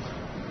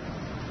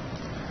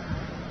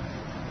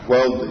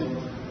 Well,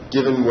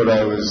 given what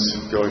I was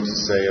going to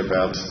say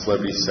about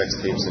celebrity sex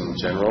tapes in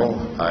general,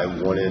 I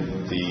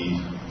wanted the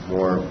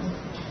more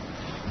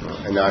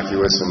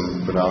innocuous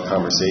and banal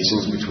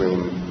conversations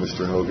between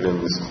Mr. Hogan and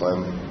Ms.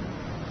 Clem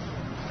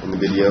in the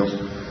video.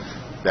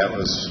 That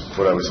was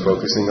what I was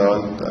focusing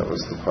on. That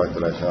was the part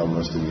that I found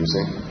most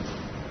amusing.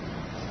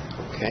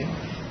 Okay.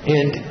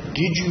 And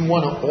did you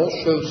want to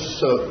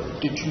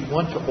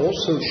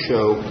also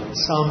show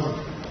some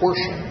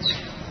portions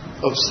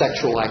of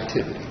sexual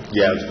activity?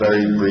 Yeah,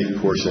 very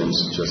brief portions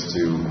just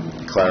to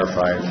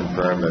clarify and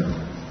confirm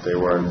that they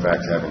were in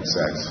fact having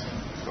sex.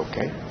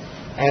 Okay.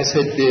 As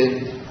had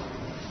been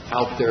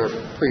out there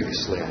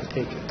previously, I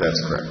take it.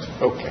 That's correct.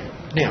 Okay.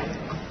 Now,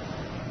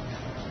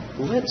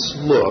 let's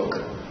look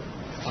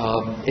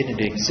at an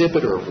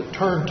exhibit or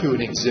return to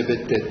an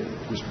exhibit that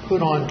was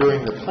put on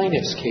during the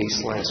plaintiff's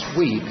case last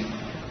week,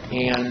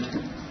 and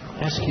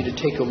I'll ask you to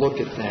take a look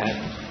at that.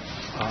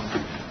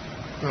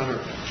 Your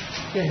Honor,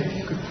 again, if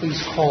you could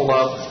please call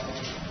up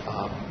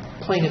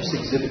Plaintiff's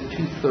Exhibit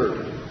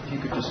 230. If you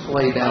could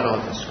display that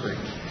on the screen.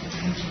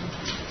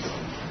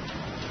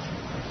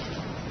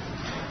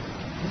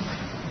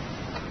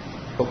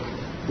 Okay,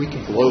 we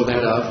can blow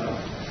that up.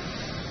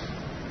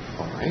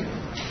 All right.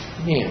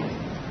 Now,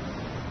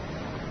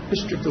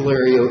 Mr.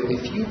 Delario,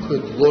 if you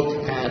could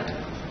look at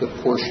the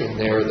portion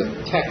there,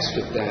 the text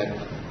of that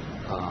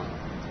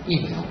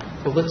email.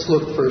 Well, let's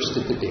look first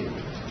at the date.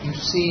 You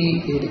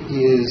see it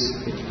is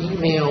an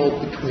email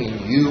between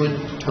you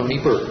and Tony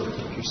Burton.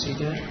 Did you see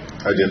that?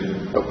 I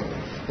did.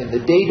 Okay. And the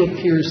date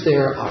appears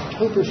there,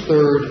 October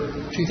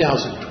 3rd,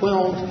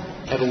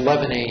 2012 at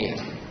 11 a.m.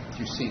 Do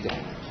you see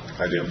that?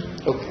 I do.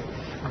 Okay.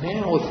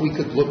 Now if we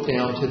could look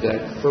down to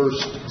that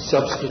first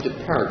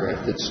substantive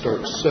paragraph that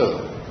starts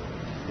so,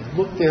 and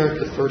look there at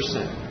the first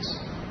sentence.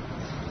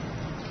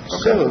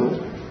 Okay. So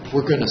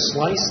we're going to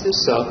slice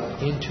this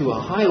up into a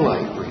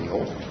highlight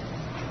reel,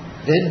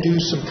 then do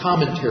some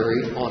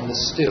commentary on the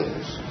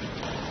stills.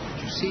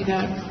 Did you see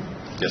that?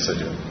 Yes, I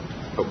do.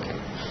 Okay.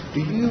 Do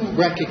you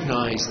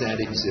recognize that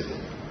exhibit?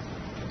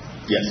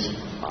 Yes.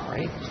 All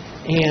right.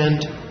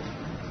 And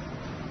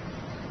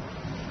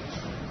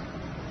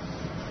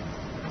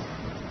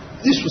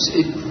this was,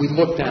 we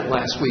looked at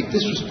last week,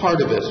 this was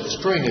part of a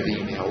string of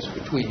emails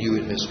between you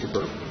and Mr.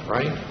 Burton,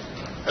 right?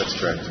 That's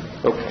correct.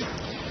 Okay.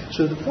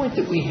 So the point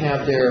that we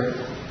have there,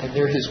 and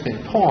there has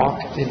been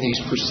talk in these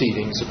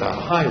proceedings about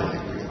a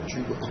highlight reel. Do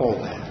you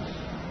recall that?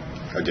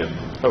 I do.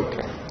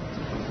 Okay.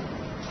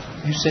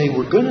 You say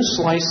we're going to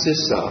slice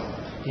this up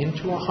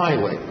into a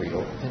highlight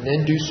reel and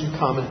then do some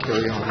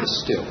commentary on the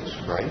stills,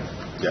 right?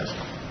 Yes.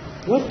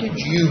 What did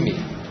you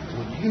mean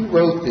when you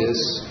wrote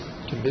this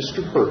to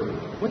Mr. Burton?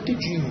 What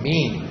did you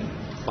mean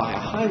by a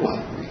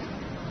highlight reel?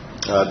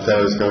 That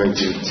I was going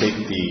to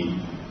take the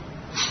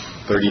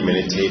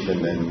 30-minute tape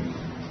and then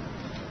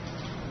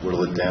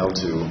whittle it down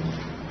to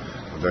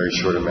a very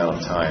short amount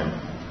of time,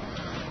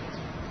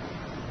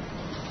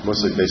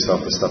 mostly based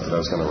off the stuff that I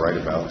was going to write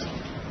about.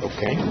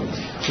 Okay,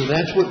 so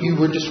that's what you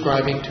were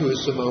describing to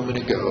us a moment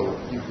ago.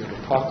 You were going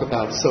to talk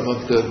about some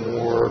of the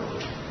more,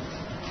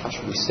 how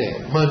should we say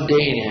it,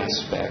 mundane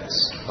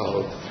aspects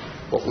of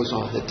what was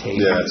on the tape.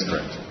 Yeah, that's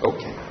correct.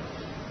 Okay.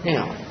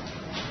 Now,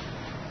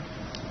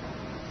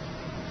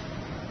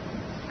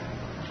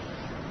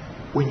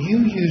 when you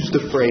used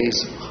the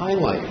phrase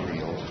highlight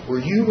reel, were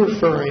you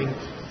referring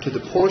to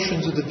the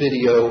portions of the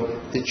video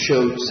that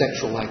showed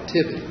sexual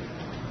activity?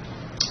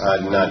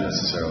 Not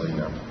necessarily,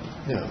 no.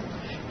 No.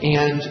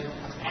 And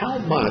how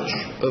much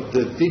of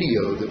the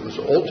video that was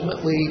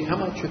ultimately, how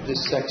much of the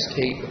sex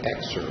tape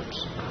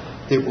excerpts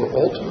that were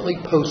ultimately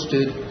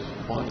posted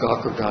on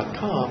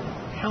Gawker.com,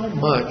 how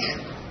much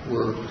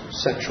were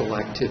sexual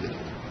activity?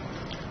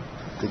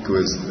 I think it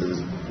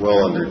was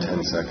well under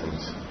 10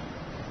 seconds.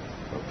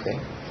 Okay.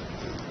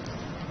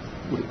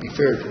 Would it be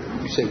fair to,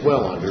 you say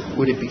well under,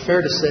 would it be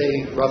fair to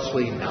say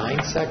roughly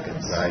 9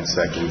 seconds? 9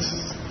 seconds.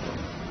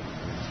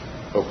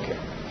 Okay.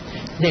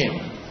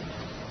 Now,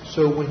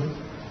 so when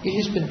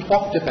it has been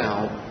talked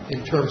about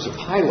in terms of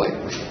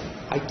highlight reel,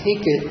 I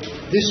take it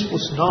this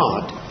was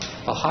not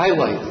a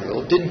highlight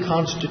reel, it didn't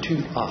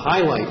constitute a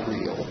highlight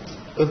reel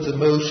of the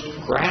most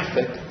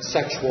graphic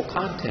sexual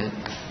content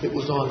that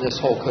was on this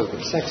Hulk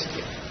Hogan sex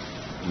tape.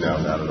 No,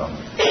 not at all.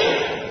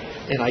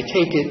 And I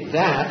take it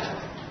that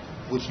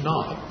was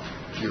not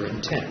your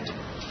intent.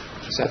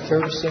 Is that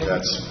fair to say?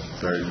 That's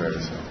very fair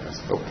to say,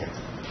 yes. Okay.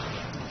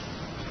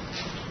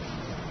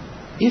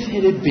 If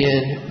it had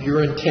been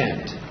your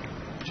intent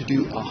to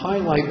do a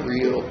highlight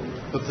reel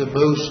of the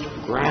most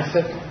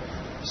graphic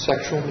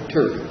sexual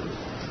material,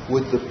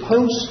 would the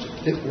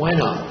post that went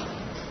up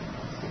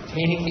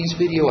containing these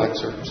video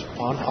excerpts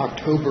on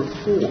October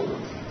 4,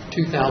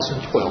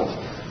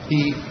 2012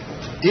 be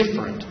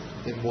different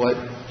than what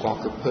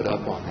Gawker put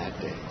up on that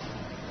day?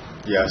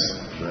 Yes,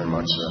 very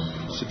much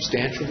so.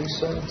 Substantially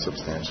so?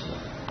 Substantially.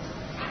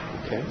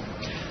 Okay.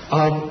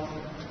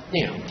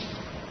 Now,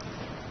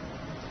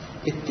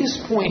 at this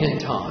point in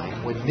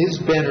time, when Ms.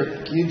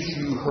 Bennett gives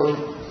you her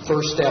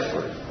first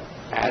effort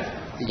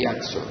at the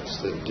excerpts,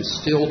 the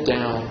distilled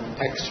down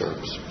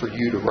excerpts for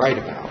you to write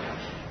about,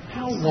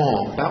 how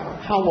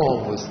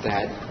long was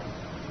that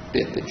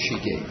bit that she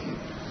gave you?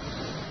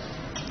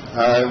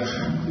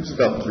 It was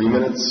about 3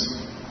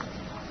 minutes.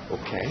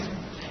 Okay.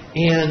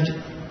 And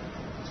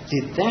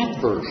did that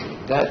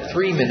version, that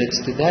 3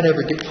 minutes, did that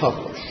ever get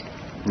published?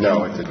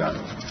 No, it did not.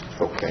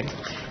 Okay.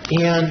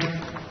 And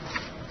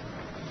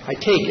I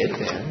take it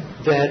then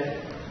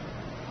that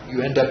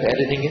you end up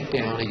editing it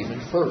down even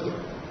further.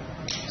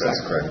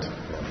 That's correct.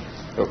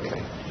 Yeah.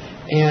 Okay.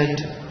 And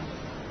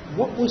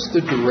what was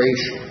the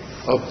duration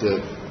of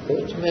the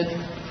ultimate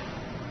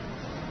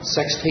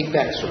sex tape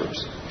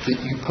excerpts that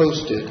you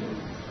posted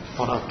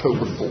on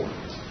October 4th?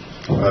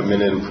 A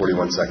minute and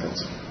 41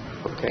 seconds.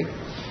 Okay.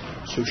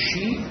 So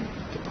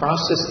the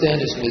process then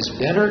is Ms.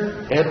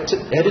 Bennett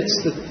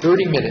edits the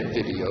 30-minute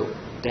video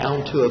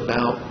down to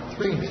about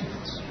 3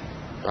 minutes,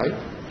 right?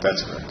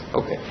 That's correct.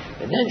 Okay.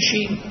 And then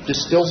she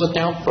distills it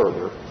down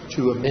further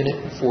to a minute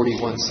and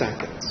 41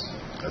 seconds.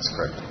 That's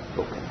correct.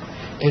 Okay.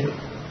 And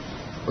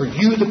are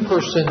you the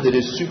person that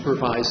is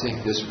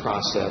supervising this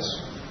process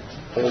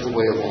all the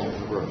way along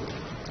the road?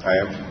 I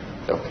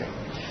am. Okay.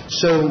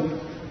 So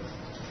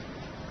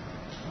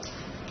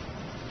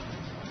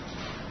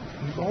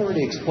you've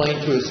already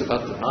explained to us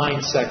about the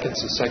 9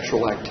 seconds of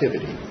sexual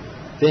activity.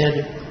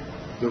 Then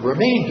the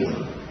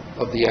remainder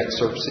of the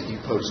excerpts that you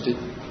posted,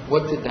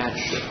 what did that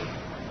show?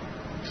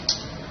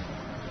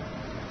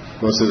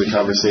 Most of the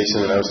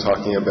conversation that I was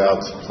talking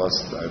about,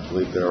 plus I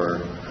believe there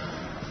were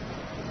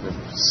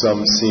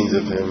some scenes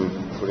of him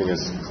putting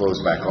his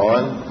clothes back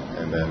on,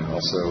 and then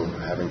also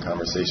having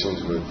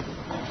conversations with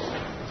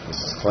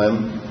Mrs.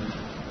 Clem.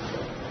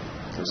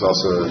 There's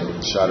also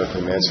a shot of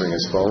him answering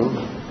his phone,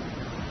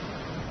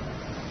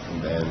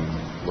 and then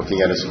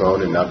looking at his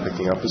phone and not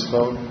picking up his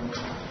phone.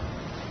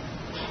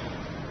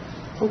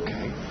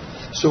 Okay.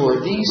 So are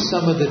these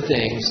some of the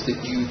things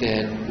that you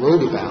then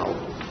wrote about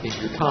in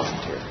your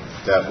commentary?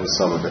 That was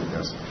some of it,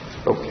 yes.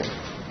 Okay.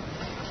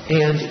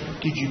 And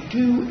did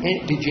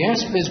you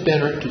ask Ms.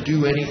 Bennett to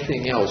do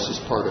anything else as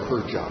part of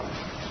her job?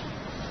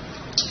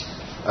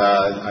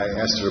 I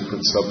asked her to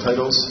put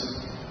subtitles.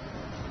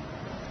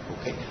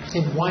 Okay.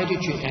 And why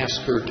did you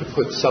ask her to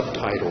put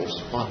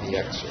subtitles on the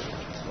excerpt?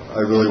 I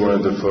really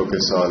wanted to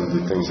focus on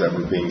the things that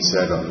were being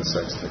said on the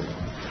sex tape.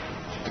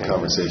 Okay. The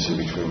conversation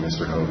between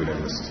Mr. Hogan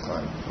and Mrs.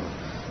 Klein.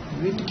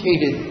 You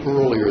indicated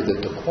earlier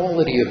that the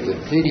quality of the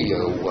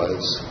video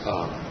was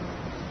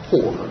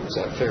poor. Is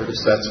that fair to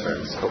say? That's fair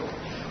to say. Okay.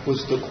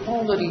 Was the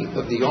quality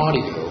of the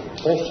audio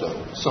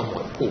also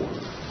somewhat poor?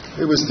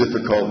 It was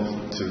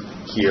difficult to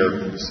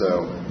hear,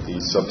 so the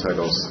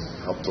subtitles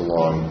helped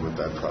along with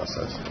that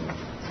process.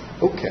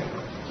 Okay.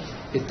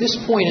 At this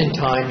point in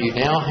time, you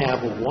now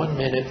have a 1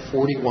 minute,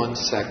 41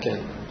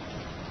 second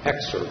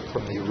excerpt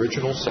from the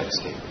original sex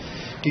tape.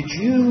 Did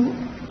you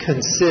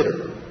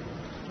consider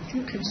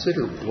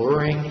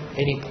blurring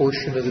any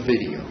portion of the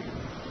video?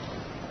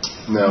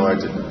 No, I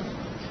did not.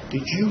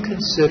 Did you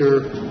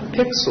consider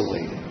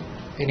pixelating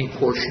any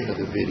portion of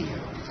the video?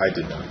 I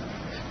did not.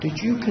 Did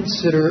you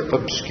consider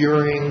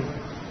obscuring,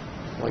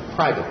 like,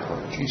 private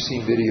parts? You've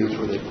seen videos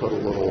where they put a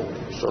little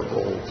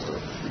circle,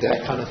 or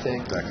that kind of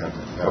thing? That kind of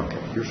thing. No.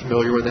 Okay. You're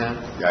familiar with that?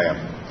 Yeah, I am.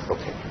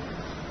 Okay.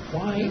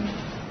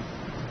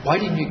 Why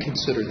didn't you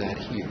consider that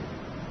here?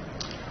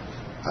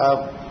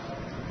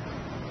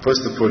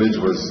 First, the footage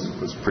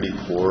was pretty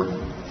poor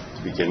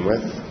to begin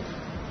with,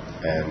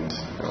 and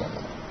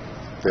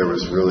there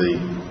was really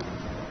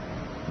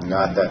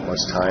not that much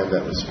time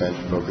that was spent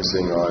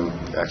focusing on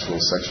actual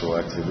sexual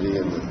activity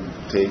in the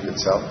tape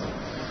itself.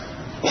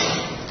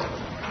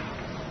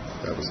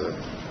 That was it.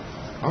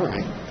 All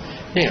right.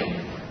 Now,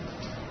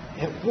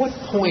 at what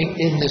point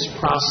in this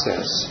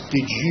process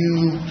did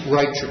you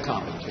write your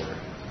commentary?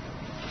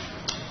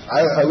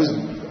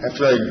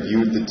 After I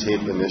viewed the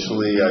tape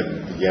initially, I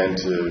began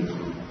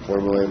to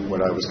formulate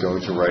what I was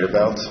going to write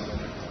about.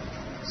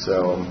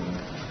 So,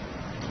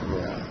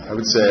 yeah, I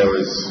would say I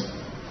was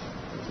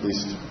at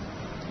least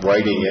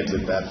writing it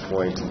at that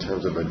point in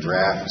terms of a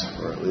draft,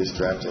 or at least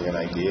drafting an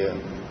idea.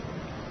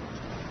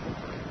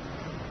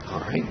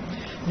 All right.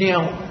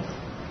 Now,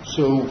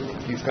 so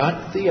you've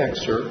got the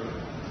excerpt.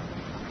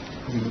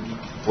 You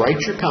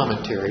write your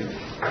commentary.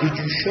 Did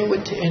you show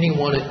it to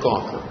anyone at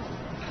Gawker?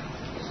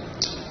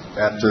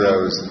 After I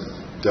was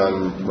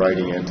done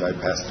writing it, I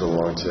passed it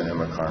along to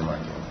Emma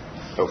Carmichael.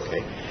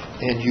 Okay.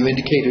 And you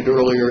indicated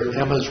earlier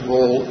Emma's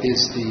role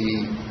is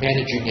the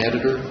managing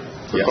editor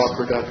for Yes.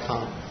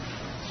 Gawker.com?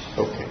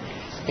 Okay.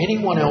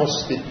 Anyone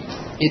else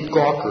at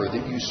Gawker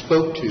that you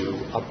spoke to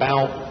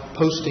about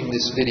posting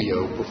this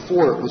video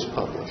before it was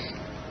published?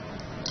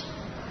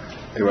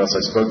 Anyone else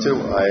I spoke to?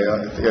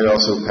 I think I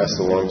also passed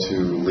along to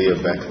Leah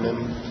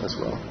Beckman as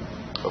well.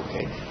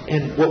 Okay.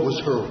 And what was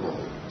her role?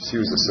 She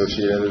was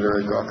associate editor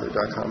at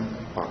Gawker.com.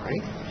 All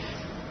right.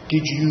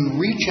 Did you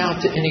reach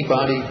out to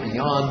anybody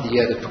beyond the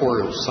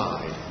editorial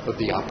side of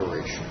the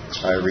operation?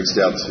 I reached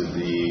out to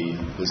the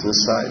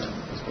business side.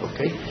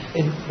 Okay.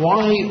 And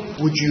why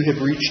would you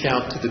have reached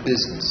out to the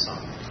business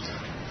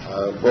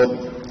side? Well,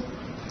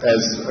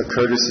 as a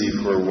courtesy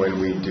for when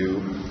we do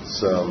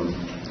some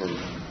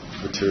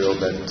material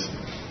that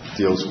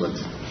deals with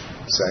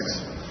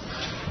sex,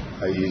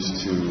 I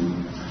used to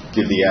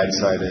give the ad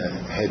side a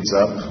heads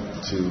up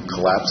to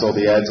collapse all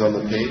the ads on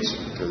the page,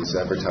 because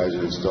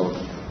advertisers don't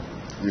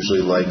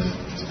usually like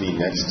to be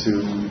next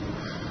to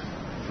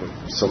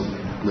some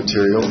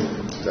material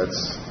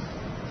that's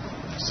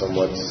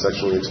somewhat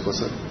sexually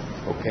explicit.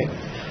 Okay.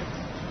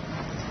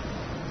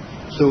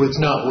 So it's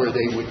not where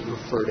they would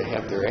prefer to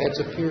have their ads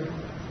appear?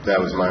 That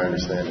was my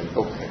understanding.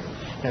 Okay.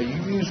 Now,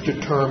 you used the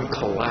term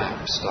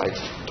collapsed. I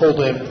told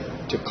them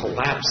to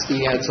collapse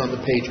the ads on the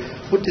page.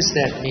 What does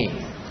that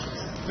mean?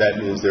 That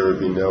means there would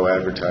be no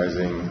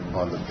advertising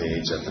on the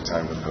page at the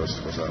time the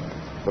post was up.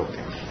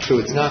 Okay. So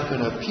it's not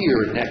going to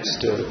appear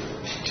next to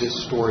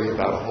this story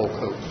about a Hulk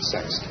Hogan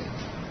sex tape?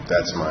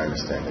 That's my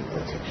understanding.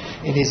 Okay.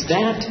 And is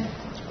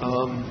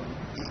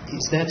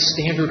that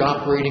standard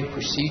operating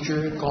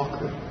procedure at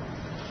Gawker?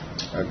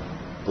 I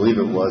believe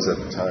it was at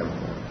the time.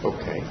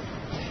 Okay.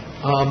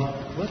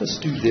 Let us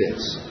do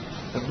this.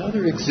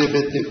 Another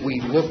exhibit that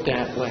we looked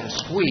at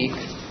last week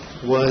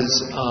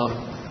was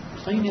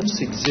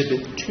Plaintiff's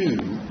Exhibit 2,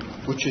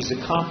 which is a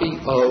copy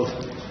of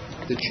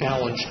the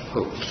challenged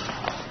post.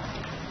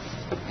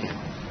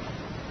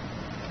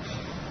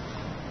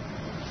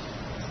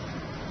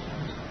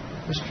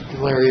 Mr.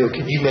 Galerio,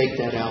 can you make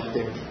that out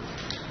there?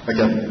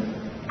 Again.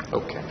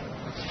 Okay.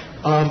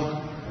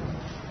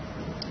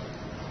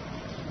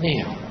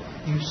 Now,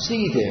 you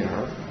see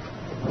there,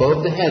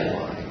 above the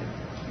headline,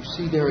 you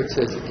see there it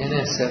says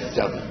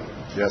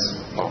NSFW. Yes.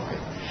 Okay.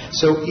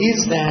 So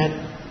is that,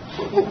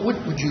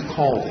 what would you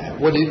call that?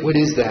 What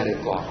is that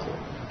at Gawker?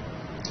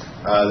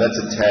 That's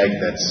a tag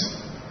that's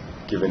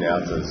given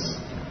out as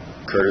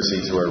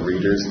courtesy to our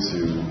readers to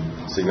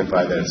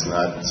signify that it's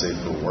not safe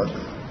for work.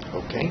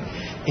 Okay.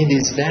 And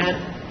is that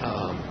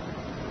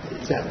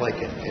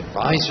like an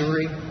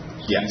advisory?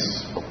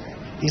 Yes. Okay.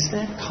 Is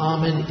that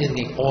common in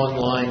the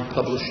online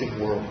publishing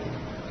world?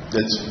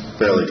 It's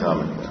fairly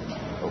common.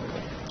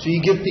 Okay. So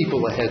you give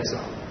people a heads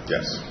up.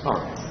 Yes. All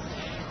right.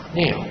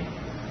 Now,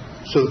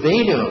 so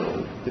they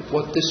know that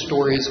what this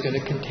story is going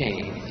to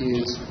contain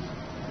is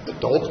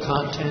adult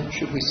content,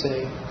 should we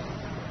say?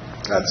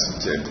 That's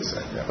safe to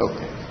say, yeah.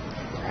 Okay.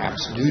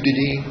 Perhaps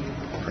nudity.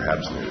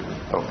 Perhaps nudity.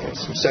 Okay.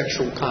 Some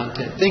sexual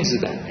content, things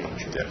of that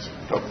nature. Yes.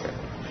 Okay.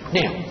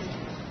 Now,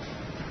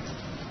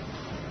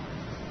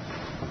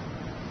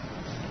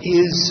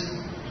 is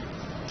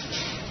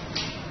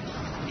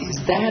Is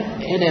that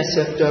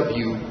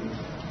NSFW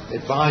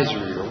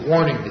advisory or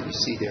warning that you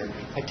see there,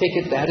 I take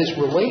it that is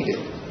related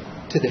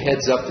to the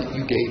heads up that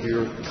you gave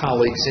your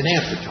colleagues in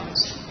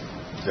advertising?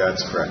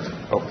 That's correct.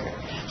 Okay.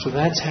 So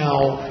that's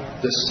how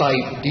the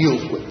site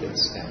deals with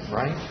this then,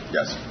 right?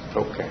 Yes.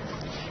 Okay.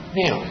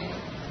 Now,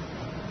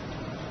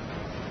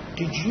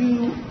 did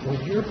you,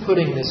 when you're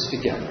putting this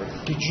together,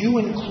 did you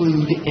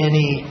include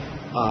any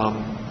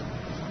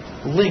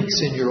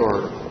links in your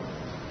article?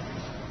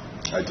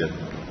 I did.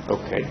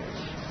 Okay.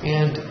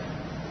 And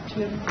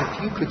Tim,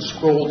 if you could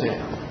scroll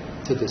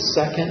down to the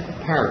second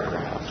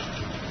paragraph.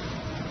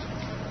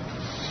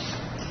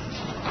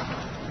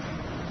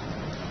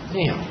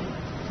 Now,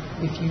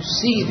 if you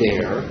see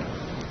there,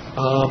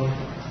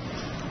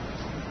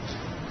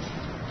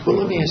 well,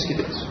 let me ask you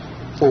this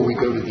before we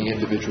go to the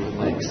individual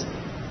links.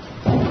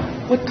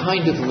 What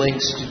kind of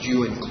links did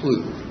you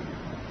include?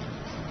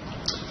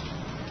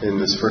 In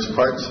this first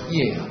part?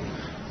 Yeah.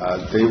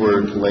 They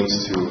were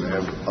links to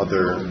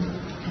other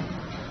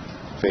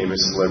famous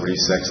celebrity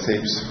sex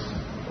tapes.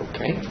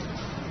 Okay.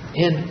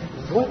 And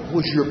what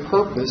was your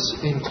purpose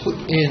in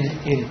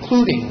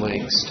including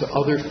links to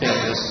other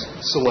famous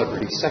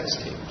celebrity sex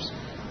tapes?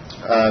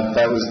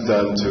 That was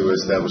done to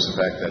establish the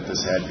fact that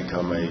this had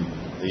become a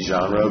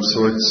genre of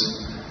sorts,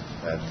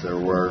 that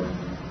there were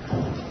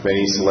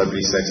many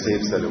celebrity sex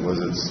tapes, that it was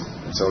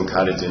its own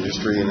cottage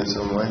industry in its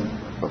own way.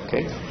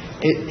 Okay.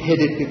 Had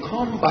it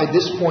become, by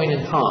this point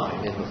in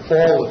time, in the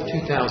fall of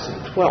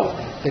 2012,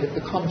 had it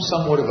become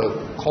somewhat of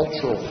a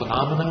cultural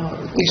phenomenon,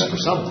 at least for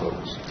some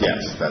folks? Yes,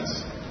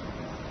 that's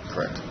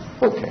correct.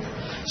 Okay.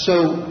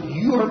 So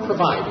you are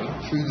providing,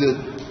 through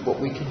what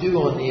we can do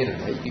on the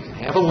Internet, you can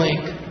have a link,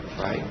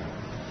 right?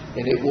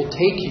 And it will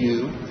take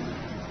you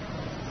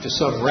to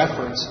some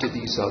reference to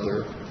these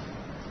other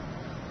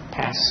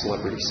past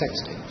celebrity sex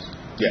tapes.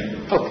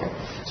 Yeah. Okay.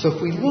 So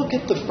if we look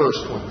at the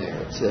first one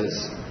there, it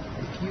says,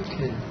 if you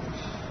can,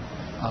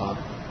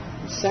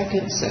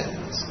 second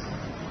sentence,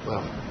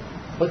 well,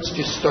 let's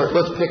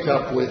pick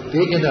up with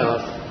big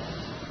enough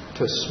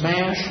to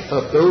smash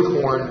a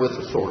boat horn with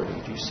authority.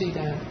 Do you see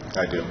that?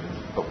 I do.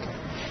 Okay.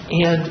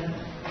 And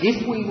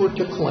if we were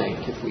to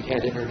click, if we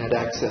had Internet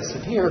access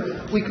in here,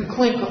 we could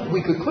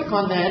click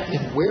on that,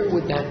 and where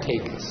would that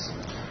take us?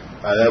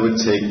 That would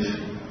take,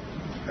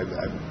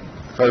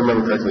 if I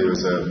remember correctly, it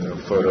was a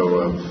photo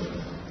of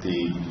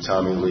the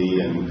Tommy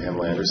Lee and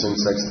Pamela Anderson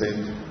sex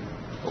tape.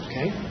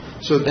 Okay.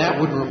 So that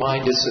would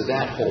remind us of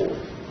that whole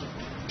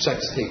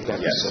sex tape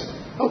episode. Yes.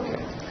 Okay.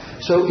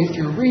 So if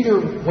your reader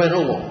went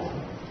along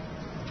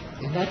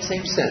in that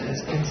same sentence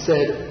and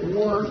said,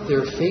 or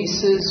their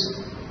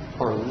faces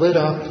are lit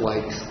up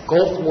like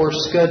Gulf War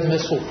Scud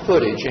missile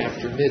footage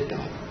after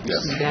midnight. You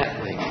Yes. see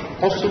that link.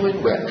 Also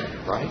in red,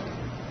 right?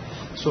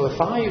 So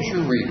if I, as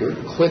your reader,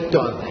 clicked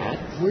on that,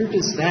 where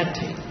does that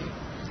take me?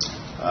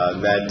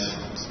 That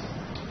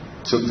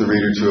took the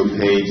reader to a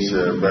page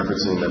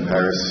referencing the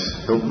Paris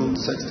Hilton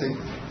sex tape.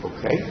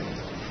 Okay.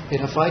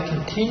 And if I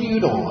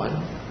continued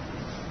on,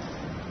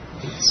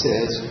 it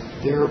says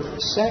their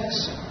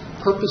sex,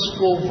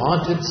 purposeful,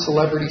 vaunted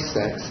celebrity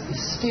sex,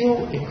 is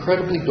still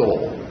incredibly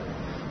dull.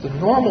 The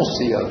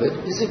normalcy of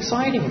it is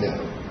exciting,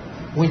 though.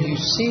 When you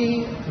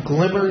see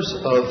glimmers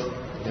of,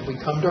 and we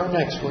come to our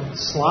next one,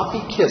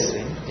 sloppy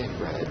kissing in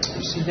red. Do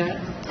you see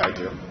that? I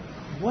do.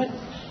 What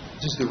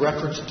does the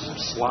reference to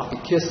sloppy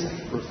kissing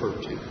refer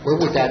to? Where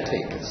would that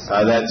take us?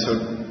 That took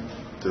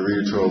the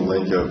reader to a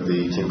link of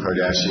the Kim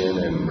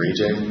Kardashian and Ray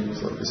J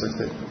celebrity sex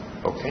tape.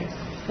 Okay.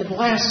 And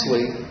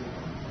lastly,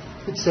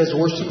 it says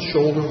Orson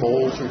shoulder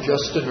moles are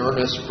just an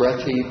earnest,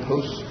 breathy,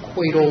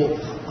 post-coital,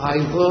 I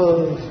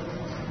love.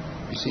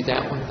 You see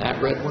that one,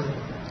 that red one?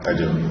 I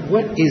do.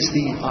 What is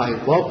the I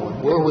love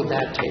one? Where would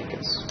that take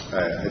us?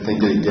 I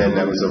think, again,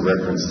 that was a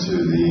reference to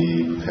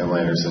the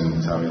Pamela Anderson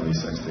and Tommy Lee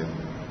sex tape.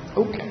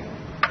 Okay.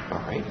 All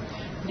right.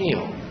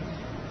 Neil,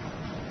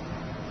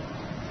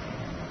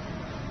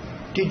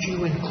 did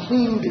you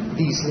include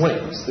these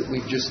links that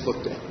we've just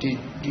looked at? Did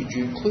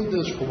you include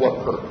those for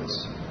what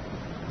purpose?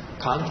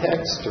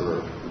 Context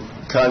or?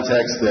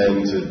 Context,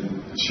 then,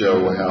 to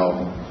show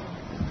how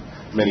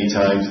many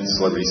times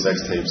celebrity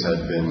sex tapes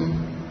have been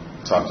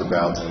talked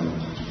about and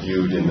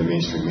viewed in the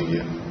mainstream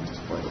media at this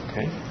point.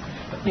 Okay.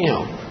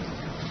 Now,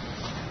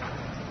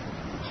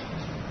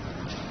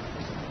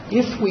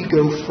 if we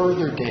go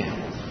further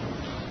down,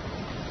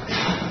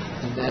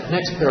 in that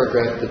next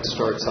paragraph that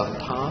starts on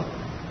top,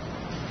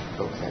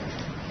 okay,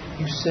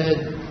 you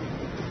said,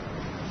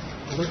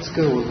 let's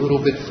go a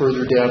little bit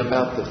further down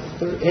about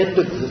the end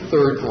of the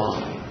third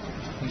line.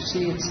 You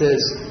see it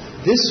says,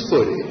 this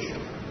footage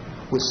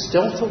was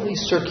stealthily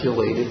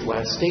circulated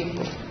last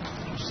April.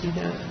 Do you see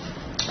that?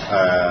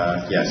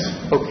 Yes.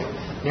 Okay.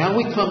 Now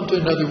we come to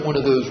another one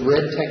of those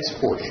red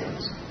text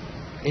portions,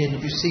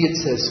 and you see it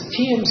says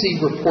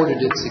TMZ reported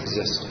its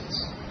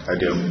existence. I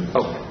do.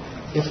 Okay.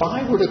 If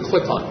I were to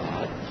click on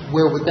that,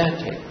 where would that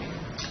take me?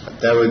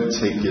 That would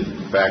take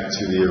it back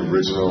to the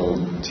original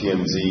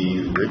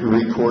TMZ written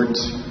report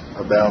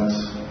about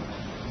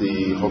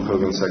the Hulk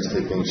Hogan sex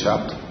tape being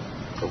chopped.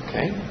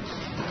 Okay.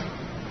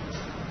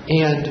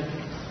 And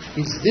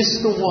is this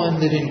the one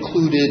that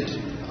included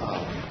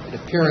an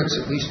appearance,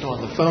 at least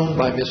on the phone,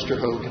 by Mr.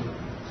 Hogan?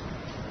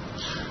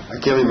 I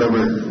can't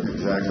remember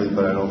exactly,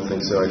 but I don't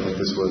think so. I think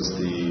this was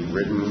the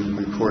written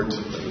report.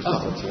 That was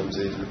just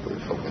the TMZ report.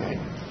 Okay.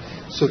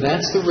 So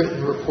that's the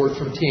written report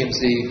from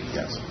TMZ.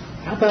 Yes.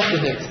 How about the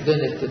next?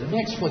 Then if the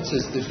next one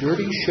says the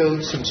Dirty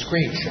showed some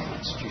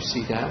screenshots. Do you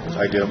see that one?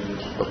 I do.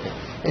 Okay.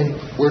 And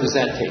where does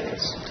that take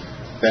us?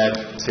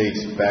 That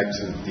takes back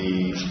to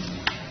the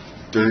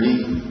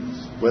Dirty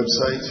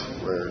website,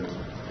 where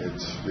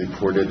it's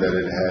reported that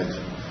it had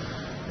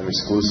an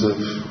exclusive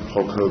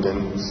Hulk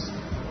Hogan's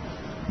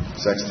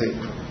sex tape.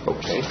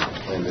 Okay.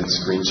 And its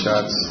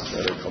screenshots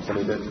that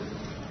accompanied it.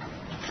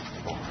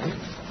 All right.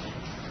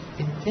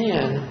 And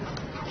then,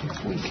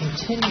 if we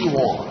continue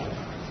on,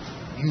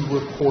 you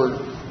report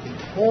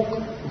that Hulk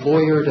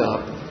lawyered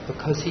up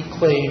because he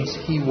claims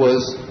he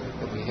was,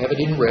 and we have it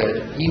in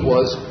red, he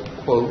was,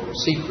 quote,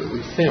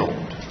 secretly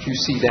filmed. Do you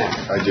see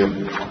that? I do.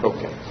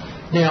 Okay.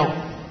 Now,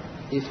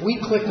 if we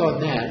click on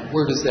that,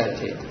 where does that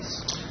take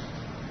us?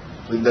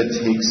 I believe that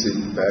takes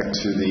it back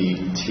to the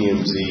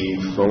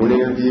TMZ phone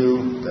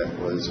interview that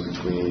was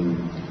between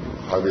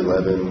Harvey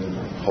Levin,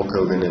 Hulk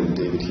Hogan, and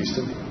David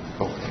Houston.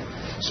 Okay.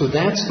 So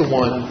that's the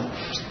one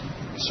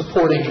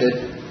supporting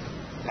that.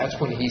 That's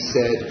when he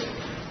said,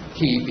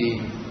 he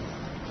being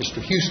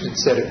Mr. Houston,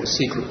 said it was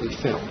secretly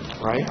filmed,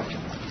 right?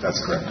 That's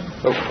correct.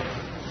 Okay.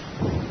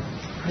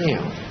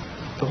 Now,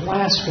 the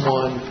last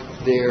one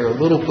there, a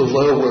little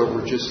below where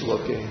we're just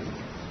looking.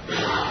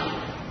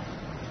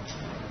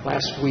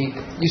 Last week,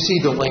 you see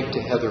the link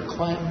to Heather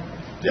Clem?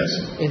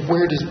 Yes. And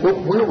where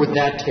would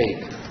that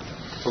take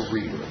a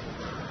reader?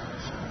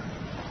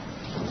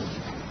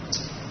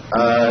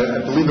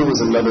 I believe it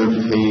was another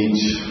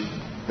page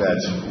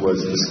that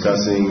was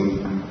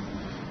discussing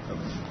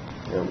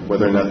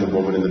whether or not the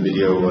woman in the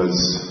video was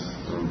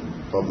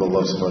Bob the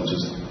Love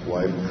Sponge's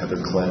wife,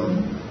 Heather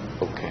Clem.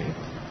 Okay.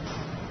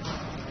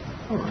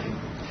 All right.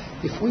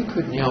 If we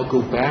could now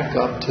go back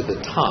up to the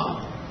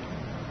top.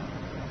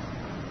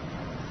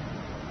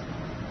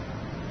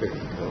 There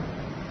you go.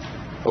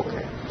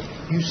 Okay.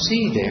 You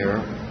see there,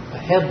 a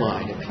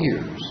headline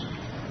appears.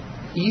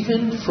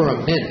 Even for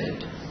a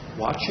minute,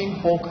 watching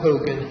Hulk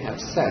Hogan have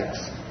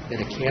sex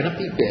in a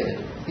canopy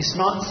bed is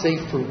not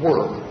safe for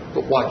work,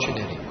 but watch it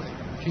anyway.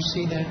 Do you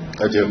see that?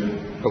 I do.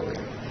 Okay.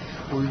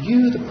 Were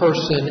you the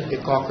person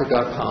at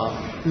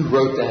Gawker.com who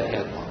wrote that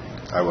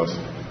headline? I was.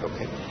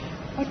 Okay.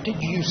 What did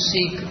you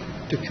seek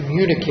to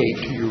communicate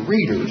to your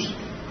readers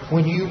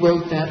when you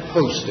wrote that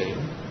posting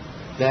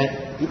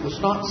that it was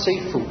not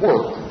safe for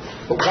work,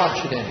 but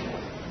watch it anyway?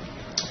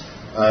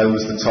 It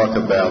was to talk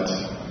about,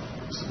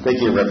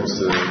 making a reference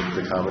to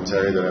the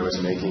commentary that I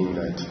was making,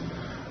 that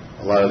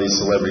a lot of these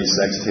celebrity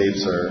sex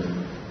tapes are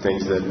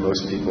things that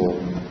most people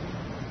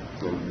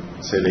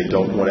say they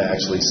don't want to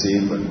actually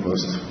see, but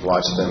most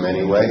watch them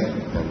anyway.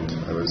 And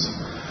I was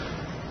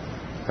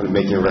kind of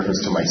making a reference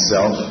to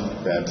myself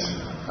that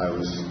I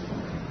was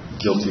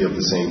guilty of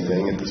the same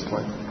thing at this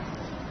point.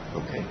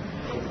 Okay.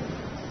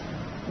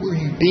 Were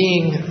you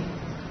being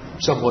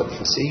somewhat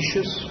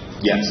facetious?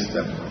 Yes,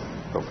 definitely.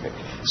 Okay.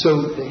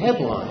 So the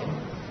headline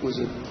was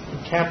an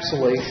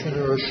encapsulation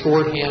or a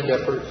shorthand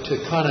effort to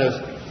kind of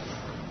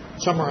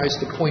summarize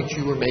the point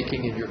you were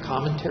making in your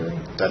commentary?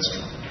 That's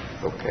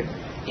true. Okay.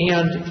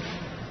 And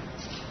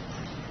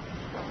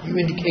you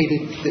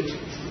indicated that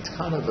it's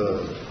kind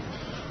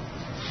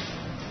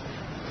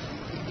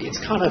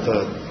of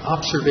an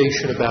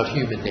observation about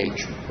human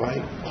nature,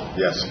 right?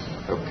 Yes.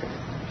 Okay.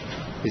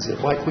 Is it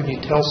like when you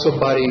tell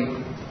somebody,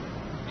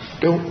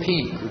 don't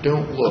peek or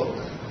don't look,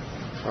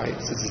 right?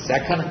 Is it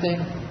that kind of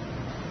thing?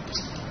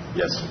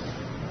 Yes.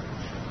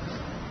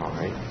 All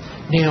right.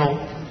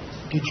 Now,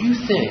 did you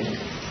think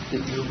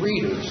that your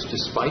readers,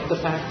 despite the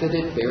fact that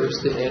it bears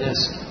the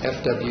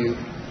NSFW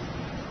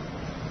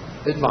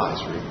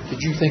advisory, did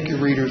you think your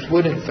readers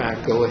would in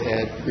fact go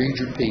ahead, read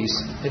your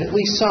piece, and at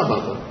least some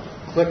of them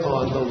click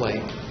on the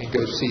link and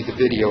go see the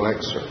video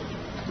excerpt?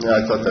 Yeah,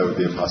 I thought that would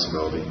be a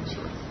possibility.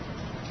 Sure.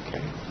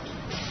 Okay.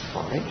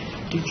 All right.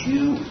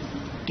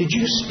 Did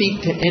you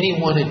speak to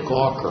anyone at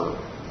Gawker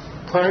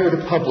prior to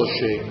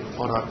publishing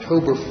on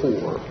October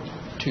 4,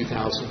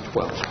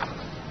 2012?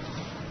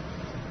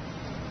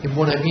 And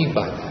what I mean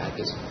by that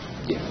is,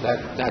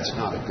 that's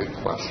not a good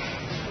question.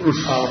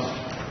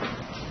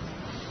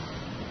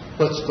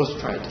 Let's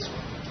try it this way.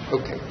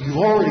 Okay, you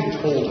already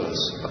told us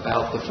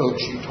about the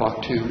folks you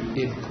talked to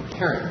in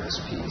preparing this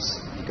piece.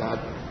 You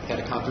had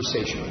a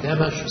conversation with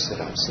Emma. She said,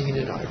 I've seen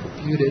it, I've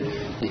reviewed it.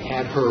 You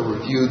had her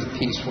review the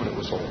piece when it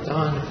was all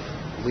done.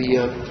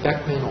 Leah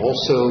Beckman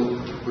also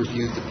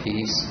reviewed the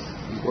piece.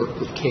 You worked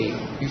with Kate.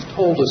 You've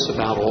told us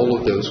about all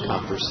of those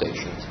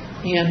conversations.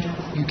 And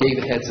you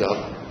gave a heads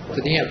up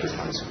to the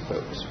advertising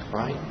folks,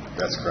 right?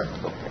 That's correct.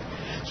 Okay.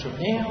 So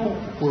now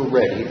we're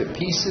ready. The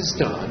piece is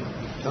done.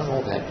 You've done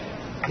all that.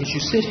 As you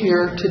sit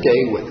here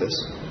today with us,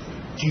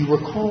 do you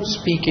recall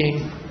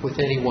speaking with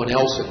anyone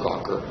else at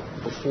Gawker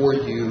before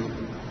you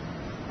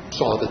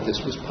saw that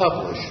this was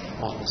published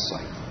on the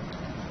site?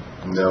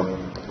 No,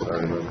 I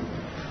remember.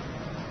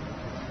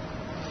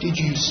 Did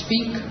you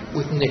speak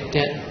with Nick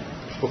Denton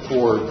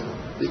before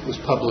it was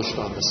published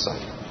on the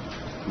site?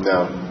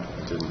 No,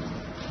 I didn't.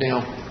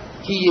 Now,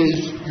 he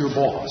is your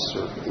boss,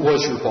 or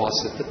was your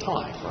boss at the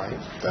time, right?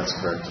 That's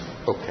correct.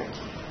 Okay.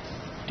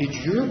 Did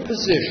your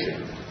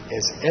position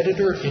as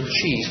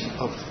editor-in-chief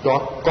of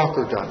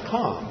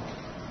Gawker.com,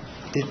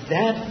 did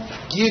that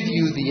give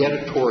you the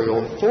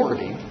editorial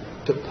authority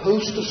to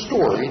post a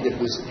story that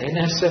was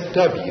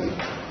NSFW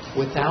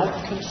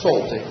without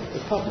consulting the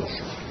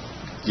publisher?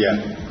 Yeah,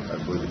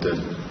 I believe it did.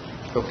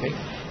 Okay.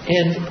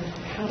 And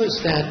how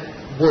does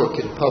that work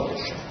in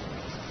publishing?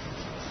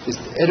 Is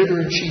the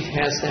editor-in-chief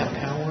has that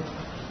power?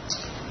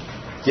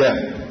 Yeah,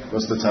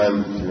 most of the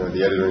time,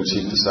 the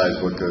editor-in-chief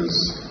decides what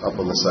goes up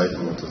on the site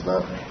and what does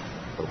not.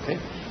 Okay.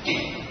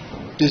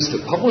 Does the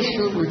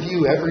publisher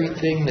review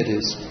everything that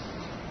is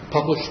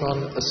published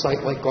on a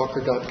site like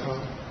Gawker.com?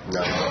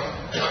 No.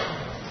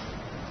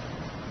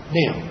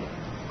 Now,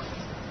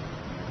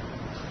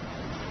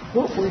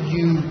 what were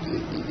you,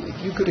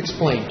 if you could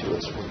explain to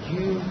us, when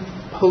you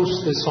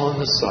post this on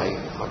the site,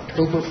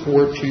 October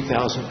 4,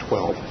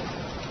 2012,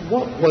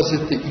 what was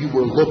it that you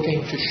were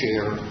looking to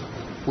share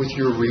with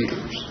your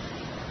readers?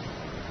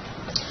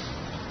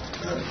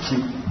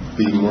 Keep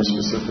being more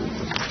specific.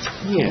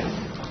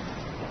 Yeah.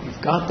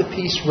 You've got the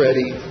piece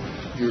ready,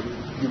 your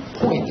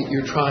point that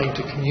you're trying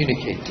to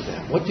communicate to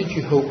them. What did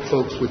you hope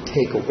folks would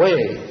take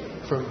away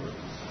from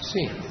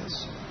seeing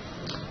this?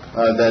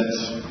 That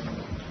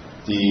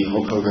the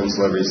Hulk Hogan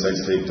celebrity sex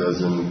tape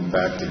does in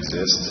fact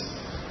exist,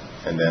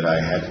 and that I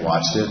had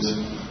watched it,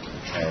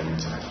 and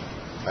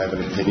I have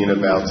an opinion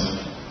about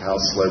how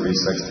celebrity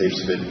sex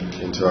tapes fit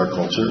into our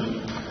culture.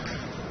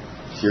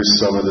 Here's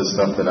some of the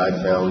stuff that I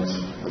found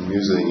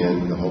amusing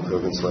in the Hulk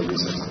Hogan celebrity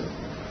sex tape.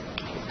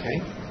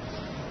 Okay.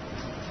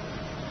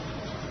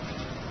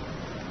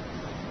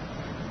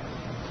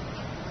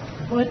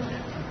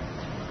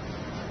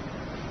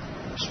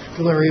 Mr.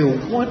 Valerio,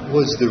 what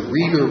was the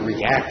reader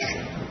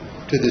reaction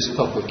to this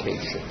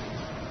publication?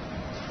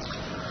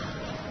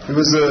 It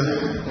was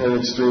an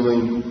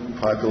extremely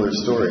popular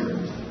story.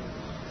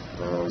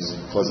 I was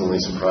pleasantly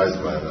surprised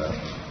by that.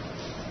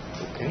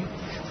 Okay.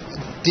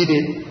 Did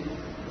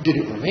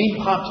it remain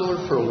popular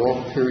for a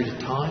long period of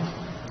time?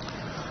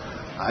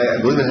 I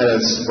believe it had a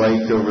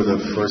spike over the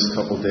first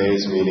couple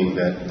days, meaning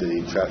that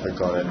the traffic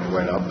on it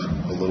went up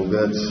a little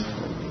bit,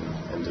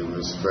 and it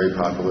was very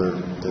popular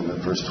in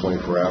the first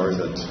 24 hours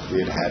that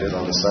we had it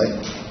on the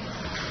site.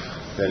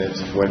 Then it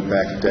went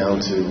back down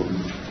to,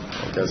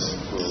 I guess,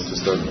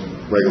 just a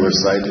regular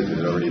site that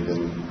had already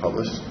been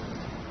published.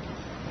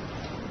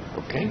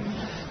 Okay.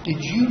 Did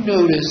you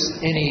notice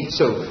any,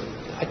 so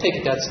I take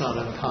it that's not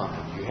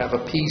uncommon. You have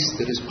a piece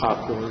that is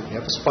popular, you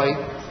have a spike,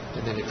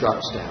 and then it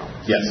drops down.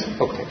 Yes.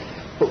 Okay.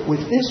 But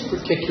with this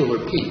particular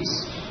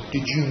piece,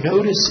 did you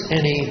notice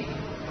any,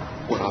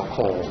 what I'll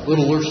call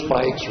littler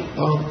spikes or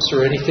bumps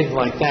or anything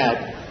like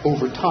that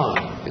over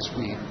time as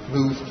we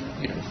moved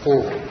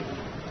forward?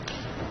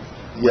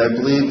 Yeah, I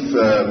believe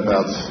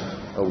about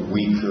a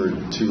week or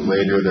two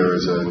later there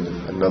was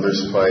another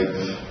spike,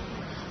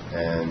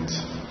 and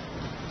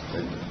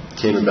it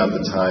came about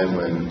the time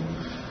when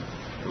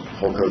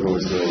Hulk Hogan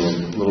was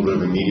doing a little bit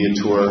of a media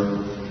tour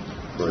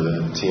for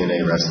the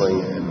TNA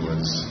Wrestling and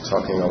was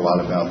talking a lot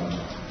about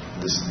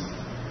this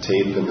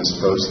tape and this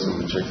post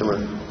in particular.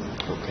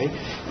 Okay.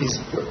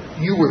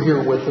 You were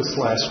here with us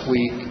last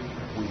week.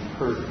 We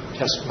heard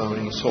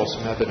testimony, saw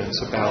some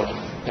evidence about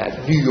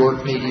that New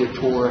York media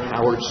tour,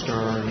 Howard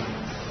Stern,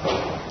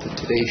 the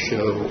Today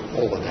Show,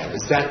 all of that.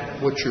 Is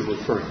that what you're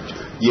referring to?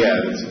 Yeah,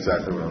 that's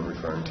exactly what I'm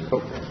referring to.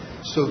 Okay.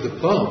 So the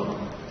bump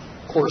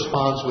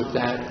corresponds with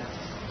that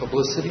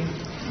publicity?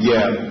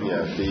 Yeah.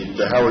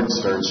 The Howard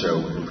Stern show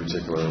in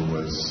particular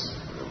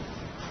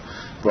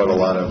brought a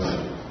lot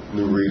of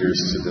new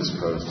readers to this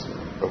post.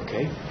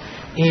 Okay.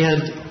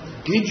 And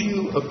did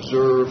you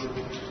observe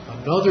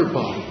another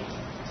bump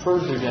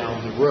further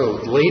down the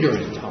road, later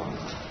in time?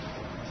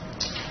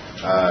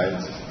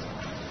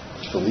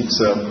 I believe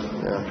so,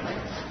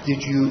 yeah.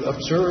 Did you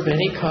observe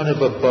any kind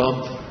of a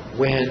bump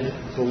when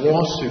the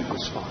lawsuit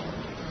was filed?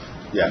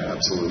 Yeah,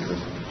 absolutely.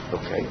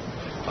 Okay.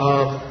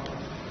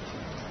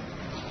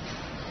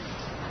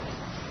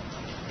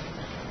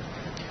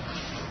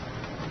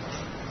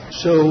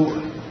 So,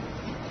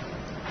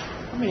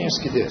 let me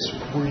ask you this.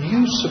 Were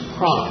you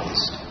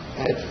surprised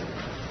at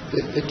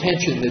the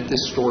attention that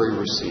this story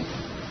received?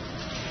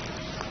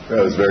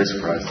 I was very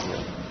surprised.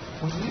 Yeah.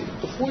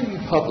 Before you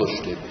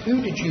published it,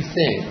 who did you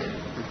think,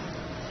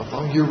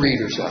 among your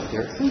readers out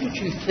there, who did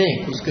you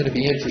think was going to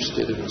be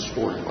interested in a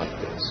story like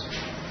this?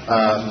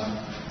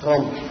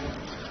 Well,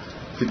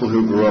 people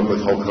who grew up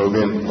with Hulk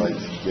Hogan, like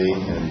me,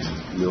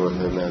 and knew of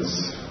him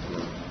as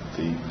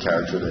the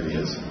character that he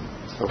is.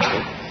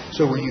 Okay.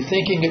 So were you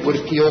thinking it would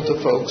appeal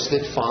to folks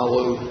that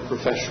followed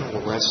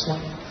professional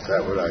wrestling?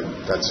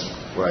 That's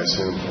what I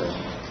assumed.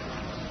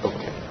 Yeah.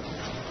 Okay.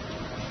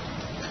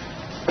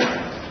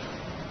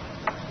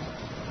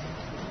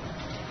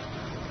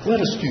 Let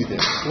us do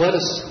this. Let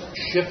us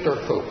shift our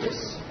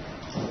focus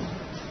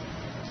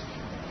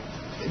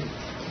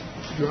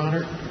Your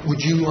Honor,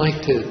 would you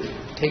like to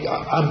take...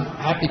 I'm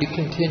happy to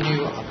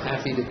continue. I'm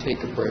happy to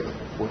take a break.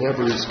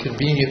 Whatever is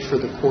convenient for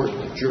the court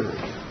and the jury.